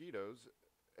of mosquitoes,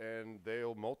 and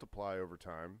they'll multiply over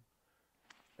time,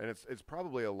 and it's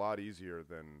probably a lot easier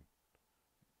than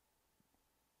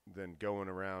going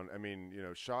around.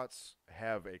 Shots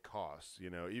have a cost.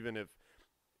 Even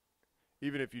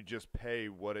if you just pay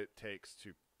what it takes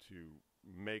to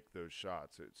make those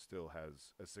shots, it still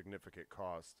has a significant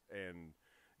cost, and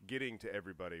getting to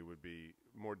everybody would be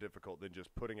more difficult than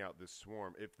just putting out this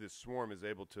swarm. If this swarm is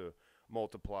able to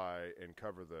multiply and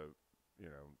cover the,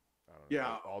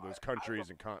 all those countries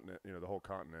and continent, the whole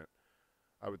continent,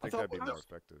 I would think that'd be more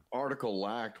effective. Article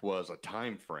lacked was a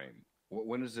time frame.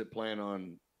 When does it plan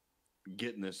on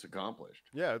getting this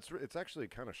accomplished? Yeah, it's actually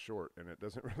kind of short, and it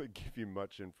doesn't really give you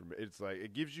much information. It's like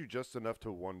it gives you just enough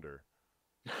to wonder.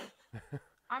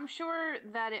 I'm sure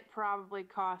that it probably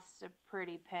costs a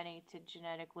pretty penny to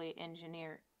genetically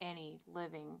engineer any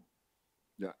living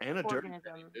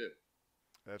organism.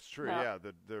 That's true. Yeah,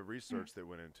 the research that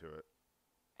went into it.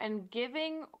 And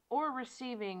giving or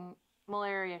receiving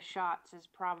malaria shots is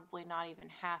probably not even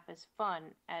half as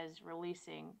fun as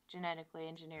releasing genetically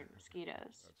engineered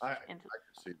mosquitoes. I can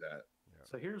see that. Yeah.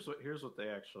 So here's what they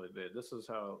actually did. This is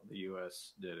how the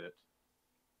U.S. did it.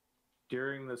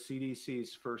 During the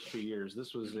CDC's first few years,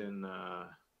 this was in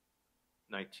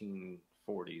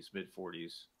 1940s,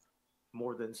 mid-40s,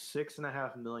 more than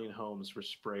 6.5 million homes were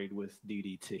sprayed with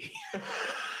DDT.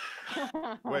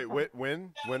 Wait,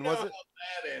 when was it? How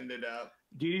that ended up.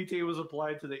 DDT was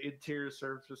applied to the interior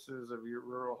surfaces of your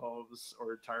rural homes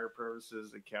or entire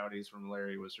premises in counties where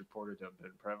malaria was reported to have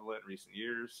been prevalent in recent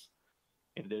years.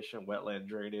 In addition, wetland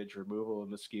drainage, removal of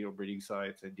mosquito breeding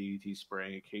sites, and DDT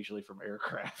spraying occasionally from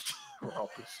aircraft were all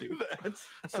pursued.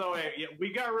 So yeah,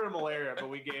 we got rid of malaria, but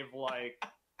we gave like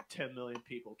 10 million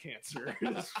people cancer.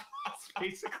 That's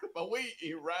basically. But we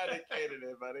eradicated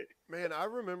it, buddy. Man, I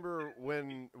remember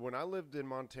when I lived in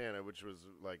Montana, which was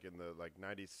like in the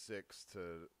 96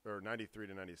 to or 93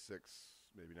 to 96,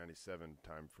 maybe 97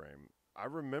 time frame. I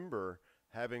remember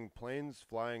having planes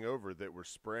flying over that were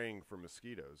spraying for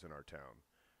mosquitoes in our town.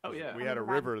 Oh yeah, we had a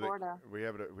river that we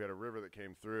had a river that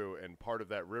came through, and part of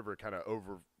that river kind of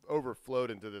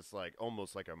overflowed into this like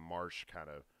almost like a marsh kind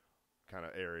of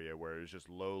area where it was just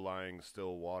low lying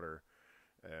still water,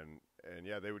 and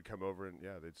yeah, they would come over and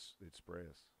yeah, they'd spray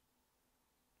us.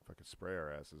 If I could spray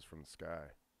our asses from the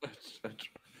sky.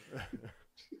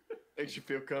 Makes you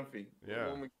feel comfy.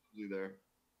 Yeah. There.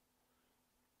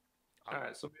 All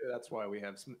right, so maybe that's why we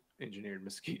have some engineered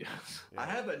mosquitoes. Yeah. I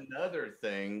have another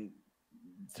thing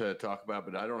to talk about,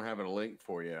 but I don't have a link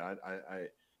for you.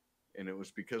 And it was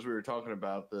because we were talking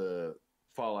about the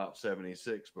Fallout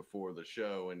 76 before the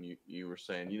show, and you were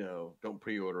saying, don't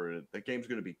pre-order it. The game's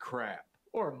going to be crap.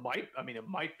 Or it might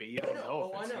be. You don't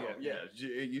know. I know. Yeah,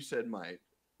 you said might.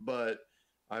 But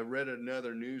I read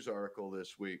another news article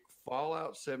this week.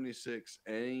 Fallout 76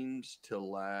 aims to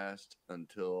last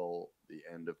until the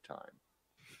end of time.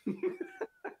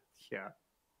 Yeah.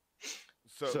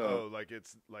 So like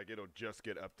it's like it'll just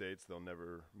get updates. They'll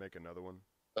never make another one.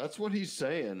 That's what he's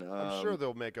saying. I'm sure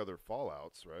they'll make other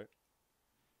Fallouts, right?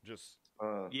 Just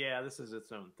yeah, this is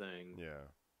its own thing. Yeah,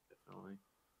 definitely.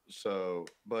 So,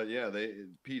 but yeah, they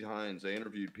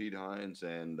interviewed Pete Hines,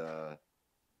 and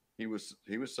he was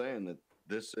saying that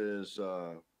this is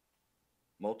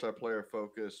multiplayer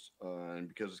focused, and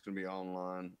because it's going to be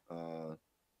online,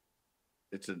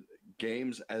 it's a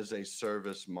games as a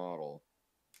service model.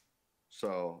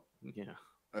 So yeah.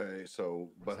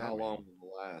 But how long will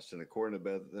it last? And according to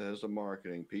Bethesda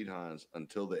Marketing, Pete Hines,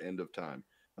 until the end of time.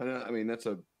 I mean, it's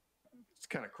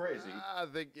kind of crazy. I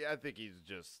think he's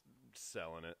just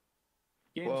selling it.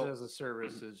 Games as a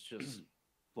service is just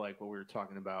like what we were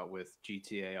talking about with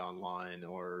GTA Online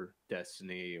or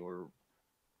Destiny, or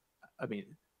I mean,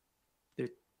 they're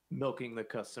milking the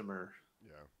customer.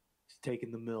 Yeah, he's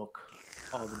taking the milk,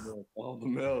 all the milk, all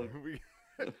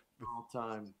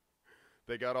time.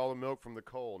 They got all the milk from the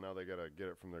coal. Now they got to get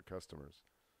it from their customers.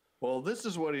 Well, this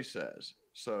is what he says.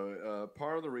 So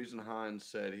part of the reason Hines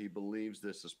said he believes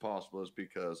this is possible is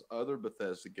because other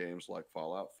Bethesda games like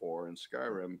Fallout 4 and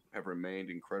Skyrim have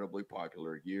remained incredibly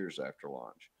popular years after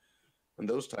launch. And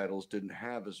those titles didn't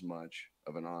have as much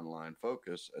of an online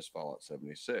focus as Fallout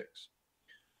 76.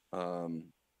 And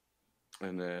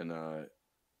then,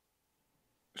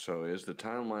 so is the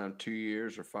timeline 2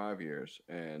 years or 5 years?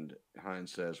 And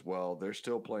Hines says, well, they're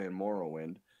still playing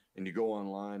Morrowind. And you go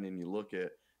online and you look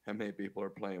at how many people are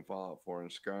playing Fallout 4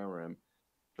 and Skyrim.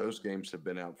 Those games have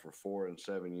been out for 4 and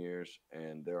 7 years,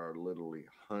 and there are literally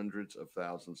hundreds of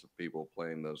thousands of people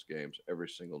playing those games every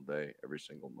single day, every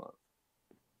single month.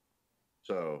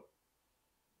 So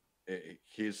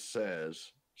he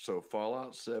says, so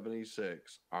Fallout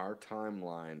 76, our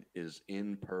timeline is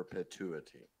in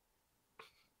perpetuity.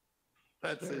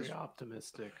 That's very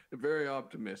optimistic. Very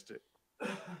optimistic.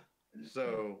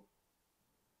 So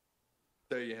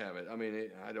there you have it. I mean,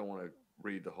 I don't want to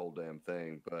read the whole damn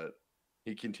thing, but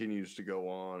he continues to go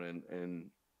on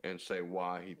and say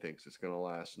why he thinks it's going to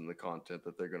last and the content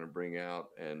that they're going to bring out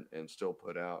and still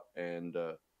put out. And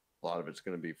a lot of it's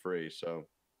going to be free. So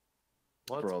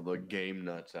for all the game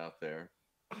nuts out there.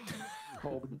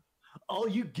 All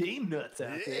you game nuts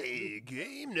out there. Hey,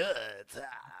 game nuts.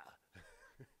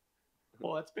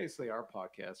 Well, that's basically our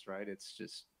podcast, right? It's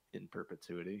just in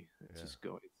perpetuity. It's just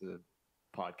going. It's a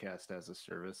podcast as a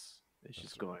service. It's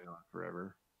just going on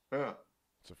forever. Yeah.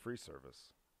 It's a free service.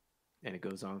 And it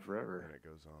goes on forever. And it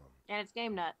goes on. And it's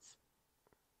game nuts.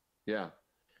 Yeah.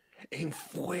 En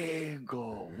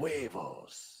fuego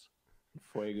huevos.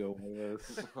 Fuego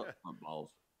huevos. My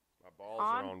balls. My balls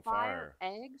are on fire.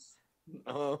 Eggs?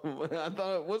 I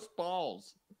thought it was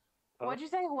balls. What'd you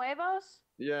say, huevos?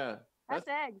 Yeah. That's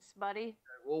eggs, buddy.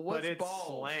 Well, what's but it's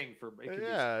balls? Slang for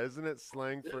isn't it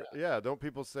slang for don't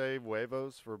people say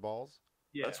huevos for balls?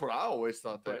 Yeah, that's what I always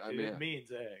thought. That it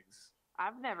means eggs.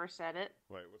 I've never said it.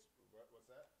 Wait, what's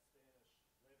that?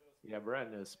 Yeah,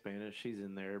 Brad knows Spanish. She's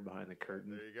in there behind the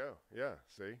curtain. There you go. Yeah,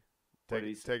 see,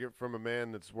 Take it from a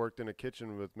man that's worked in a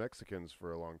kitchen with Mexicans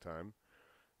for a long time.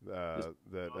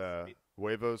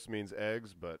 Huevos means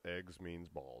eggs, but eggs means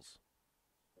balls.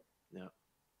 Yeah.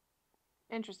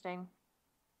 Interesting.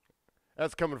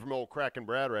 That's coming from old Kraken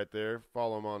Brad right there.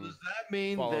 Follow him on. Does that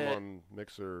mean follow that? him on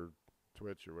Mixer,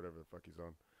 Twitch, or whatever the fuck he's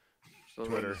on. So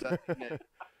Twitter. does that mean that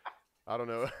I don't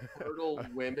know. fertile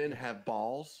women have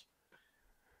balls?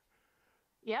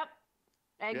 Yep.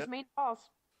 Eggs Yep. mean balls.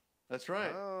 That's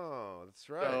right. Oh, that's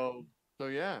right. So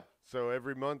yeah. So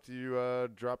every month you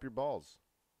drop your balls.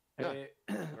 Hey,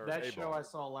 Or that a show ball. I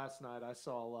saw last night, I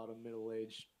saw a lot of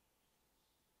middle-aged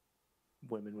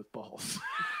women with balls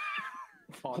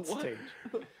on What? stage.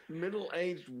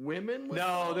 Middle-aged women? With No,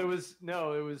 balls? it was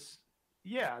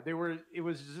it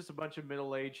was just a bunch of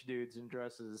middle-aged dudes in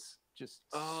dresses just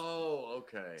Oh,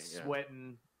 okay. Yeah.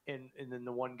 sweating, and then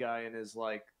the one guy in his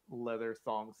like leather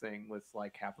thong thing with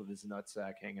like half of his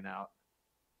nutsack hanging out.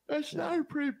 That's not a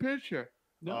pretty picture.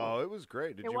 Oh, it was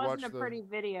great. Did It you wasn't watch a pretty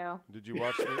video. Did you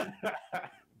watch the?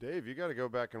 Dave, you got to go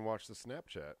back and watch the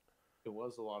Snapchat. It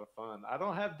was a lot of fun. I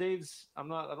don't have Dave's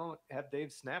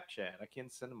Snapchat. I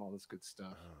can't send him all this good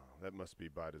stuff. Oh, that must be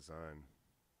by design.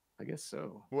 I guess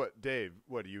so. What, Dave?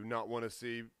 What, do you not want to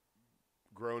see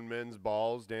grown men's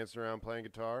balls dancing around playing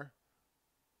guitar?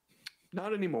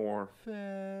 Not anymore.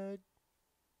 Fag.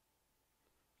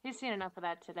 He's seen enough of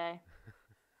that today.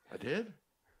 I did?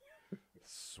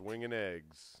 Swinging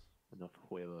eggs. Enough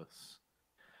huevos.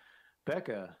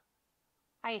 Becca,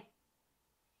 Hi.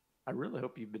 I really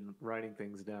hope you've been writing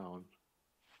things down.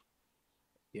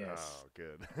 Yes. Oh,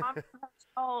 good.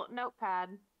 Oh, notepad.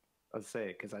 I'll say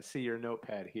it because I see your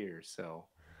notepad here, so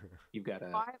you've got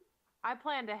to. I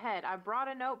planned ahead. I brought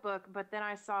a notebook, but then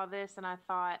I saw this and I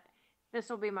thought, this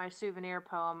will be my souvenir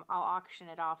poem. I'll auction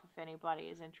it off if anybody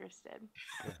is interested.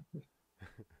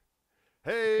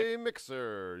 Hey,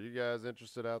 Mixer. You guys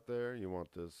interested out there? You want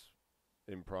this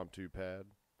impromptu pad?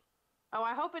 Oh,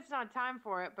 I hope it's not time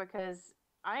for it because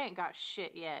I ain't got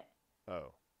shit yet.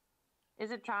 Oh.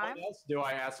 Is it time? What else do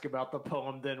I ask about the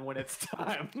poem then when it's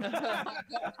time?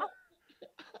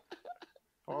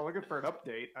 Oh, looking for an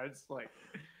update. I just like.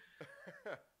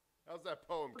 How's that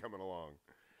poem coming along?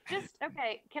 Just,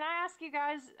 okay, can I ask you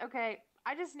guys? Okay,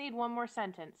 I just need one more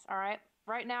sentence, all right?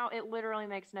 Right now, it literally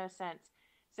makes no sense.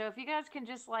 So if you guys can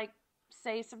just, like,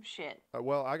 say some shit.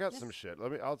 Well, I got some shit.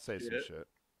 I'll say some Shit? shit.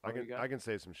 What do you got? I can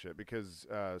say some shit because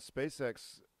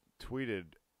SpaceX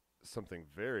tweeted something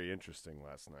very interesting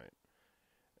last night.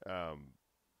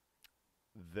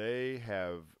 They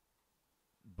have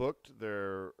booked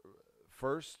their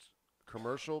first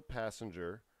commercial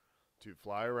passenger to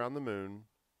fly around the moon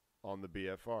on the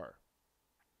BFR.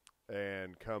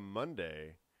 And come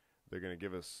Monday, they're going to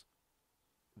give us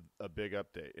a big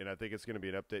update. And I think it's going to be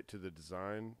an update to the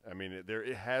design. I mean, it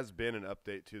has been an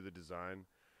update to the design.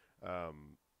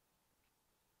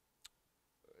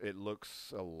 It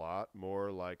looks a lot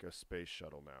more like a space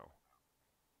shuttle now.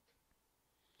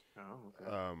 Oh,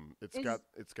 okay.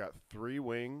 It's got 3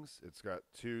 wings. It's got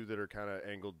 2 that are kind of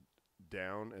angled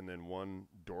down, and then 1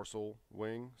 dorsal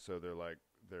wing. So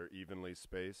they're evenly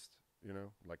spaced,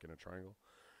 like in a triangle.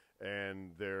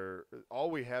 And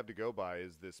all we have to go by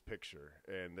is this picture.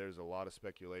 And there's a lot of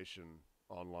speculation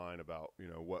online about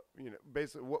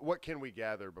basically what can we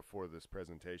gather before this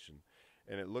presentation.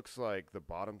 And it looks like the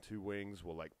bottom 2 wings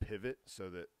will like pivot so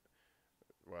that.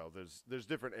 Well, there's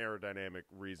different aerodynamic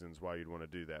reasons why you'd want to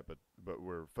do that, but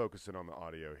we're focusing on the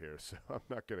audio here, so I'm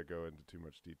not going to go into too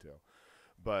much detail.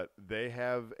 But they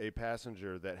have a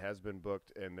passenger that has been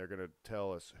booked, and they're going to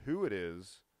tell us who it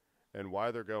is and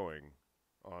why they're going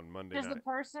on Monday night.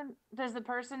 Does the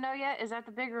person know yet? Is that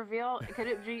the big reveal? Could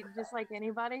it be just like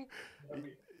anybody?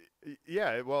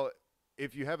 Yeah, well,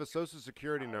 if you have a social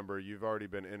security number, you've already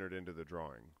been entered into the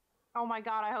drawing. Oh my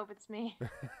God, I hope it's me.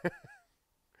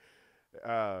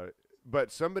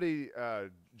 But somebody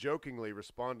jokingly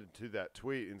responded to that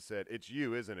tweet and said, "It's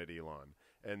you, isn't it, Elon?"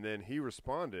 And then he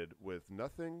responded with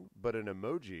nothing but an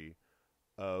emoji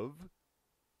of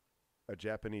a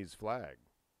Japanese flag.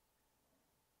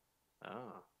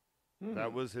 Oh.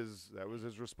 That was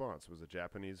his response, was a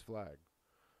Japanese flag.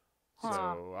 Huh.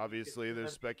 So obviously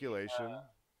there's speculation.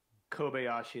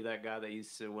 Kobayashi, that guy that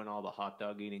used to win all the hot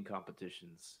dog eating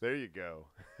competitions. There you go.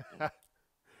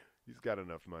 He's got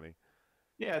enough money.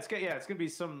 Yeah, it's gonna be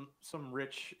some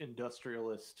rich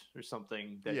industrialist or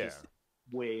something that just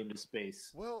way into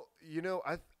space. Well,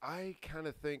 I kind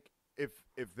of think if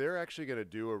they're actually going to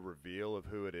do a reveal of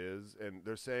who it is, and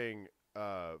they're saying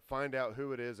find out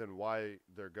who it is and why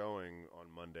they're going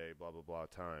on Monday, blah blah blah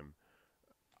time,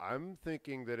 I'm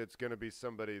thinking that it's going to be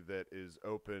somebody that is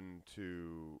open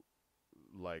to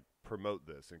like promote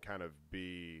this and kind of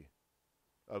be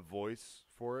a voice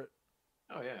for it.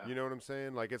 Oh yeah. You know what I'm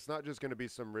saying? Like, it's not just going to be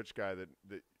some rich guy that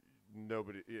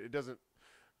nobody, it doesn't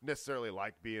necessarily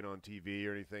like being on TV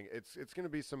or anything. It's going to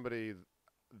be somebody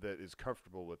that is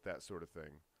comfortable with that sort of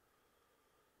thing.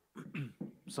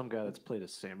 Some guy that's played a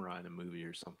samurai in a movie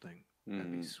or something.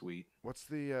 That'd be sweet. What's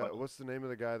the name of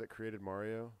the guy that created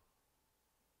Mario?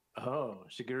 Oh,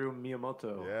 Shigeru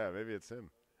Miyamoto. Yeah, maybe it's him.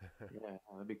 Yeah,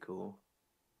 that'd be cool.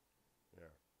 Yeah.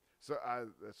 So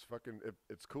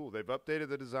it's cool. They've updated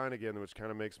the design again, which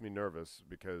kind of makes me nervous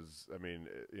because, I mean,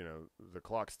 the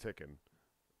clock's ticking.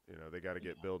 They got to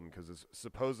get building because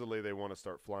supposedly they want to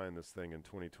start flying this thing in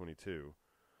 2022.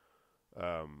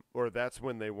 Or that's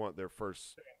when they want their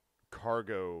first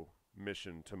cargo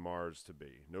mission to Mars to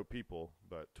be. No people,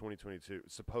 but 2022,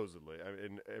 supposedly.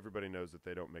 And everybody knows that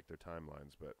they don't make their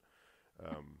timelines, but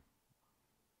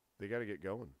they got to get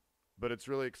going. But it's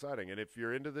really exciting. And if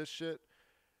you're into this shit,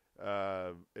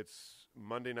 it's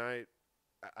Monday night.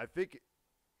 I think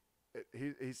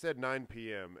he said 9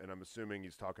 p.m., and I'm assuming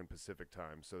he's talking Pacific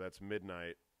time. So that's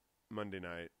midnight, Monday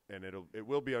night. And it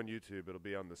will be on YouTube. It'll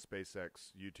be on the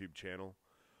SpaceX YouTube channel.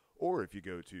 Or if you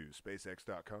go to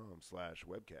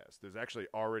spacex.com/webcast, there's actually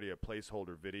already a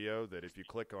placeholder video that if you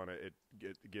click on it,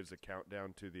 it gives a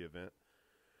countdown to the event.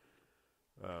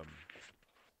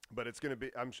 But it's going to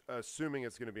be, I'm assuming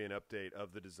it's going to be an update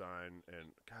of the design,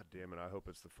 and God damn it, I hope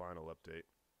it's the final update.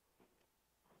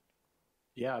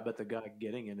 Yeah, I bet the guy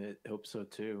getting in it hopes so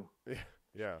too.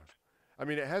 Yeah. I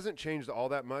mean, it hasn't changed all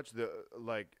that much.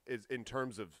 Is in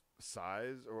terms of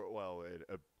size, or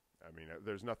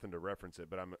there's nothing to reference it,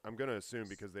 but I'm going to assume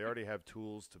because they already have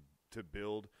tools to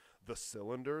build the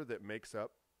cylinder that makes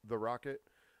up the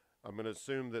rocket. I'm going to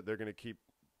assume that they're going to keep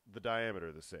the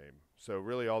diameter the same. So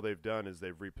really, all they've done is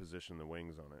they've repositioned the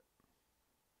wings on it,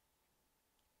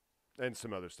 and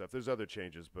some other stuff. There's other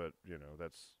changes, but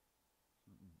that's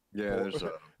there's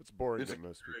it's boring to to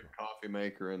most people. Coffee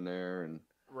maker in there and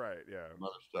Right, yeah, some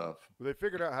other stuff. Well, they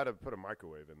figured out how to put a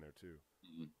microwave in there too.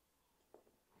 Mm-hmm.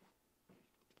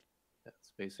 That's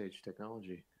space age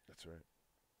technology. That's right.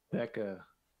 Becca,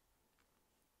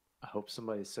 I hope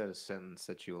somebody said a sentence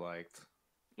that you liked.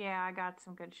 Yeah, I got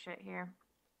some good shit here.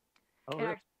 Oh, It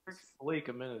yeah. actually works. Blake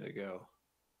a minute ago.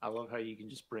 I love how you can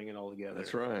just bring it all together.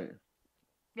 That's right.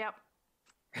 Yep.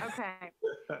 Okay.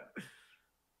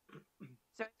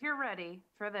 So if you're ready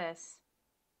for this,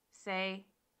 say,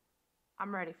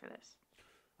 I'm ready for this.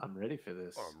 I'm ready for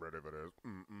this. I'm ready for this.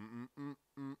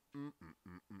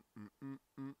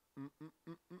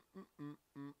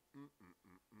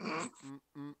 I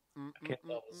can't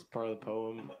tell if this is part of the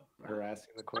poem, her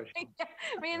asking the question.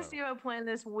 Me and Steve have planned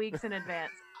this weeks in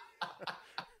advance.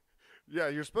 Yeah,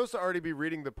 you're supposed to already be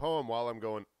reading the poem while I'm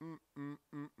going.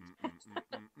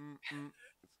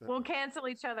 We'll cancel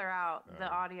each other out. The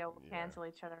audio will cancel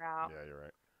each other out. Yeah, you're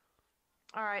right.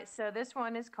 All right, so this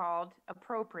one is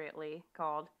appropriately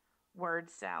called Word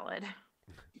Salad.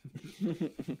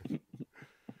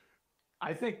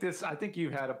 I think you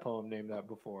had a poem named that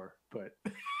before, but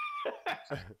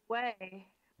Way.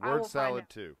 Word Salad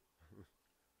 2.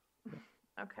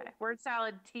 Okay, Word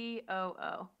Salad TOO.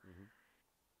 Mm-hmm.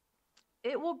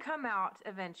 It will come out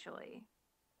eventually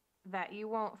that you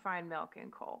won't find milk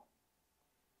in coal.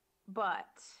 But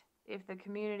if the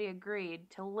community agreed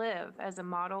to live as a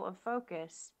model of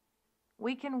focus,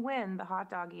 we can win the hot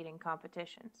dog eating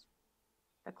competitions.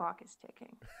 The clock is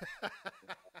ticking.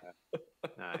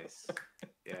 nice.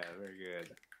 Yeah, very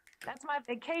good. That's my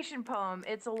vacation poem.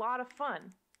 It's a lot of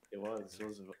fun. It was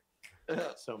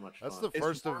so much fun. That's the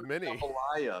first of many.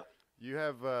 Jambalaya. You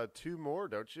have 2 more,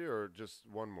 don't you, or just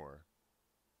 1 more?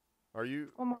 Are you?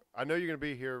 One more. I know you're going to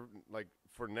be here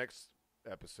for next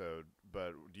episode,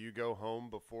 but do you go home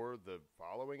before the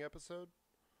following episode?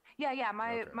 Yeah.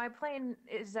 My Okay. plane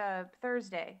is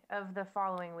Thursday of the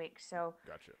following week, so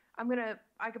Gotcha.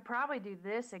 I could probably do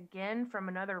this again from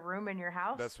another room in your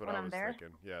house. That's what when I I'm was there.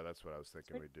 thinking. Yeah, that's what I was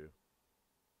thinking we'd do.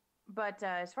 But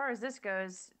as far as this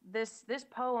goes, this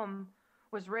poem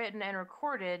was written and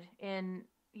recorded in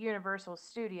Universal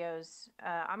Studios.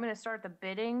 I'm going to start the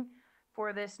bidding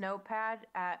for this notepad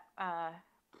at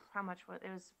how much was it?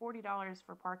 It was $40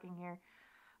 for parking here.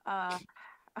 I'm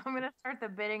going to start the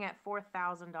bidding at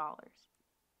 $4,000.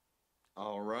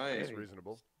 All right. That's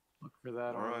reasonable. Look for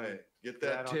that. All on, right. Get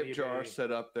that that on tip jar eBay.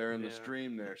 set up there in the Yeah.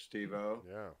 stream there, Steve-O.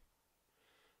 Yeah.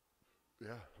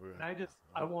 And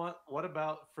I want, what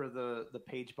about for the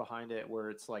page behind it where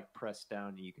it's like pressed down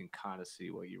and you can kind of see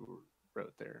what you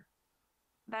wrote there?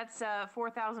 That's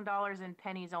 $4,000 in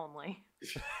pennies only.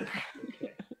 Good.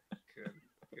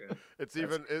 good. It's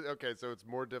even okay. So it's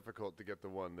more difficult to get the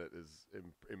one that is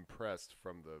impressed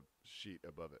from the sheet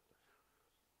above it.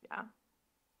 Yeah.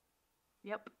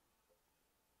 Yep.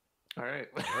 All right.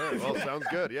 All right. Well, sounds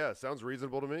good. Yeah, sounds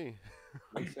reasonable to me.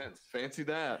 Makes sense. Fancy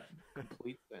that.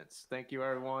 Complete sense. Thank you,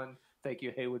 everyone. Thank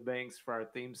you, Haywood Banks, for our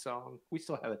theme song. We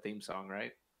still have a theme song,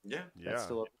 right? Yeah. Yeah. That's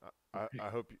still I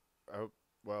hope. I hope.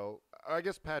 Well, I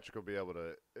guess Patrick will be able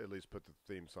to at least put the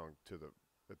theme song at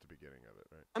the beginning of it,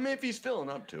 right? I mean, if he's feeling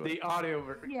up to it. the audio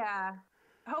version. Yeah.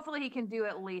 Hopefully he can do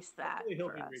at least that. Hopefully he'll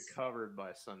for be us. recovered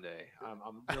by Sunday.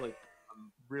 I'm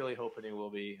really hoping he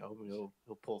will be. Hoping he'll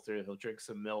pull through. He'll drink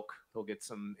some milk. He'll get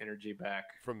some energy back.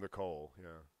 From the coal,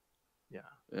 yeah. Yeah.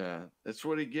 Yeah, that's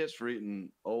what he gets for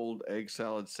eating old egg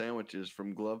salad sandwiches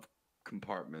from glove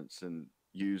compartments and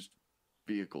used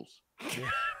vehicles.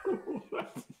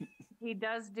 He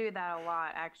does do that a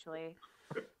lot, actually.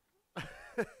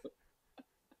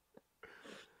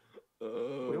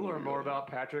 We'll learn more about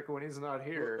Patrick when he's not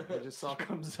here. It just all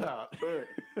comes out.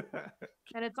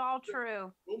 And it's all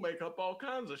true. We'll make up all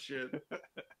kinds of shit.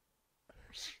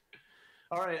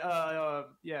 All right.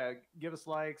 Yeah. Give us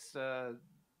likes.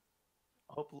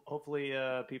 Hopefully,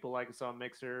 people like us on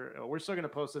Mixer. We're still going to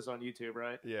post this on YouTube,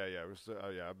 right? Yeah.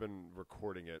 I've been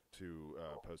recording it to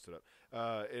post it up.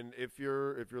 And if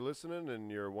you're listening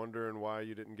and you're wondering why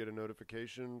you didn't get a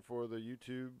notification for the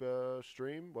YouTube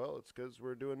stream, well, it's because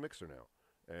we're doing Mixer now,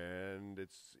 and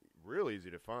it's real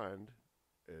easy to find.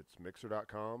 It's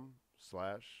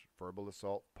mixer.com/verbal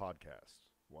assault podcast.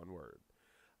 One word.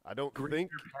 I don't think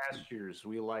pastures.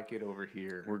 We like it over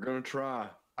here. We're going to try.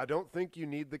 I don't think you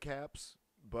need the caps,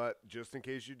 but just in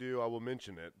case you do, I will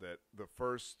mention it that the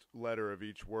first letter of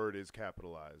each word is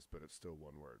capitalized, but it's still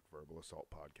one word. Verbal Assault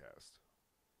Podcast.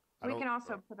 We can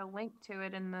also put a link to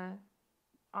it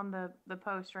on the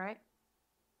post, right?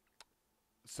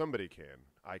 Somebody can.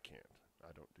 I can't.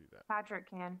 I don't do that. Patrick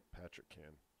can. Patrick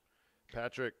can.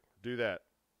 Patrick, do that.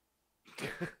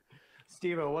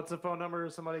 Steve-O, what's the phone number?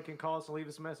 Somebody can call us and leave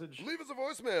us a message. Leave us a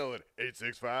voicemail at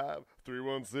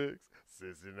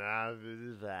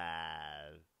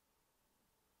 865-316-6955.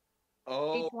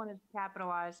 Oh. Each one is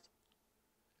capitalized.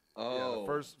 Oh. Yeah, the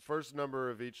first number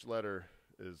of each letter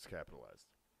is capitalized.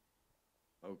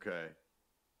 Okay.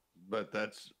 But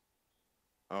that's.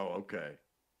 Oh, okay.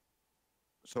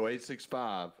 So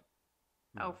 865.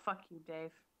 Oh, fuck you,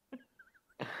 Dave.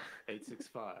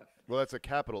 865. Well, that's a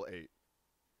capital 8.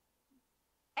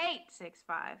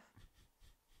 865.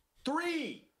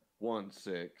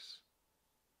 316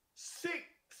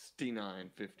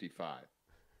 6955. Is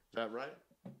that right?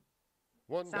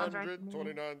 Sounds right to me.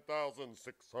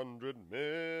 129,600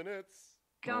 minutes.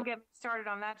 Don't get me started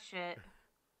on that shit.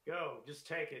 Go. Just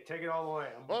take it. Take it all the way.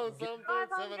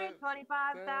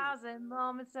 525,000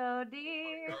 moments, so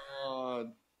dear.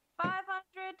 God.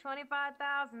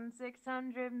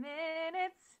 525,600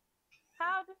 minutes.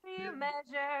 How do you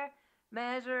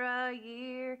measure a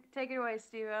year? Take it away,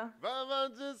 Steve-O.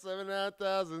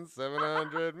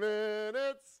 579,700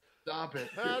 minutes. Stop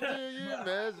it. How do you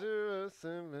measure a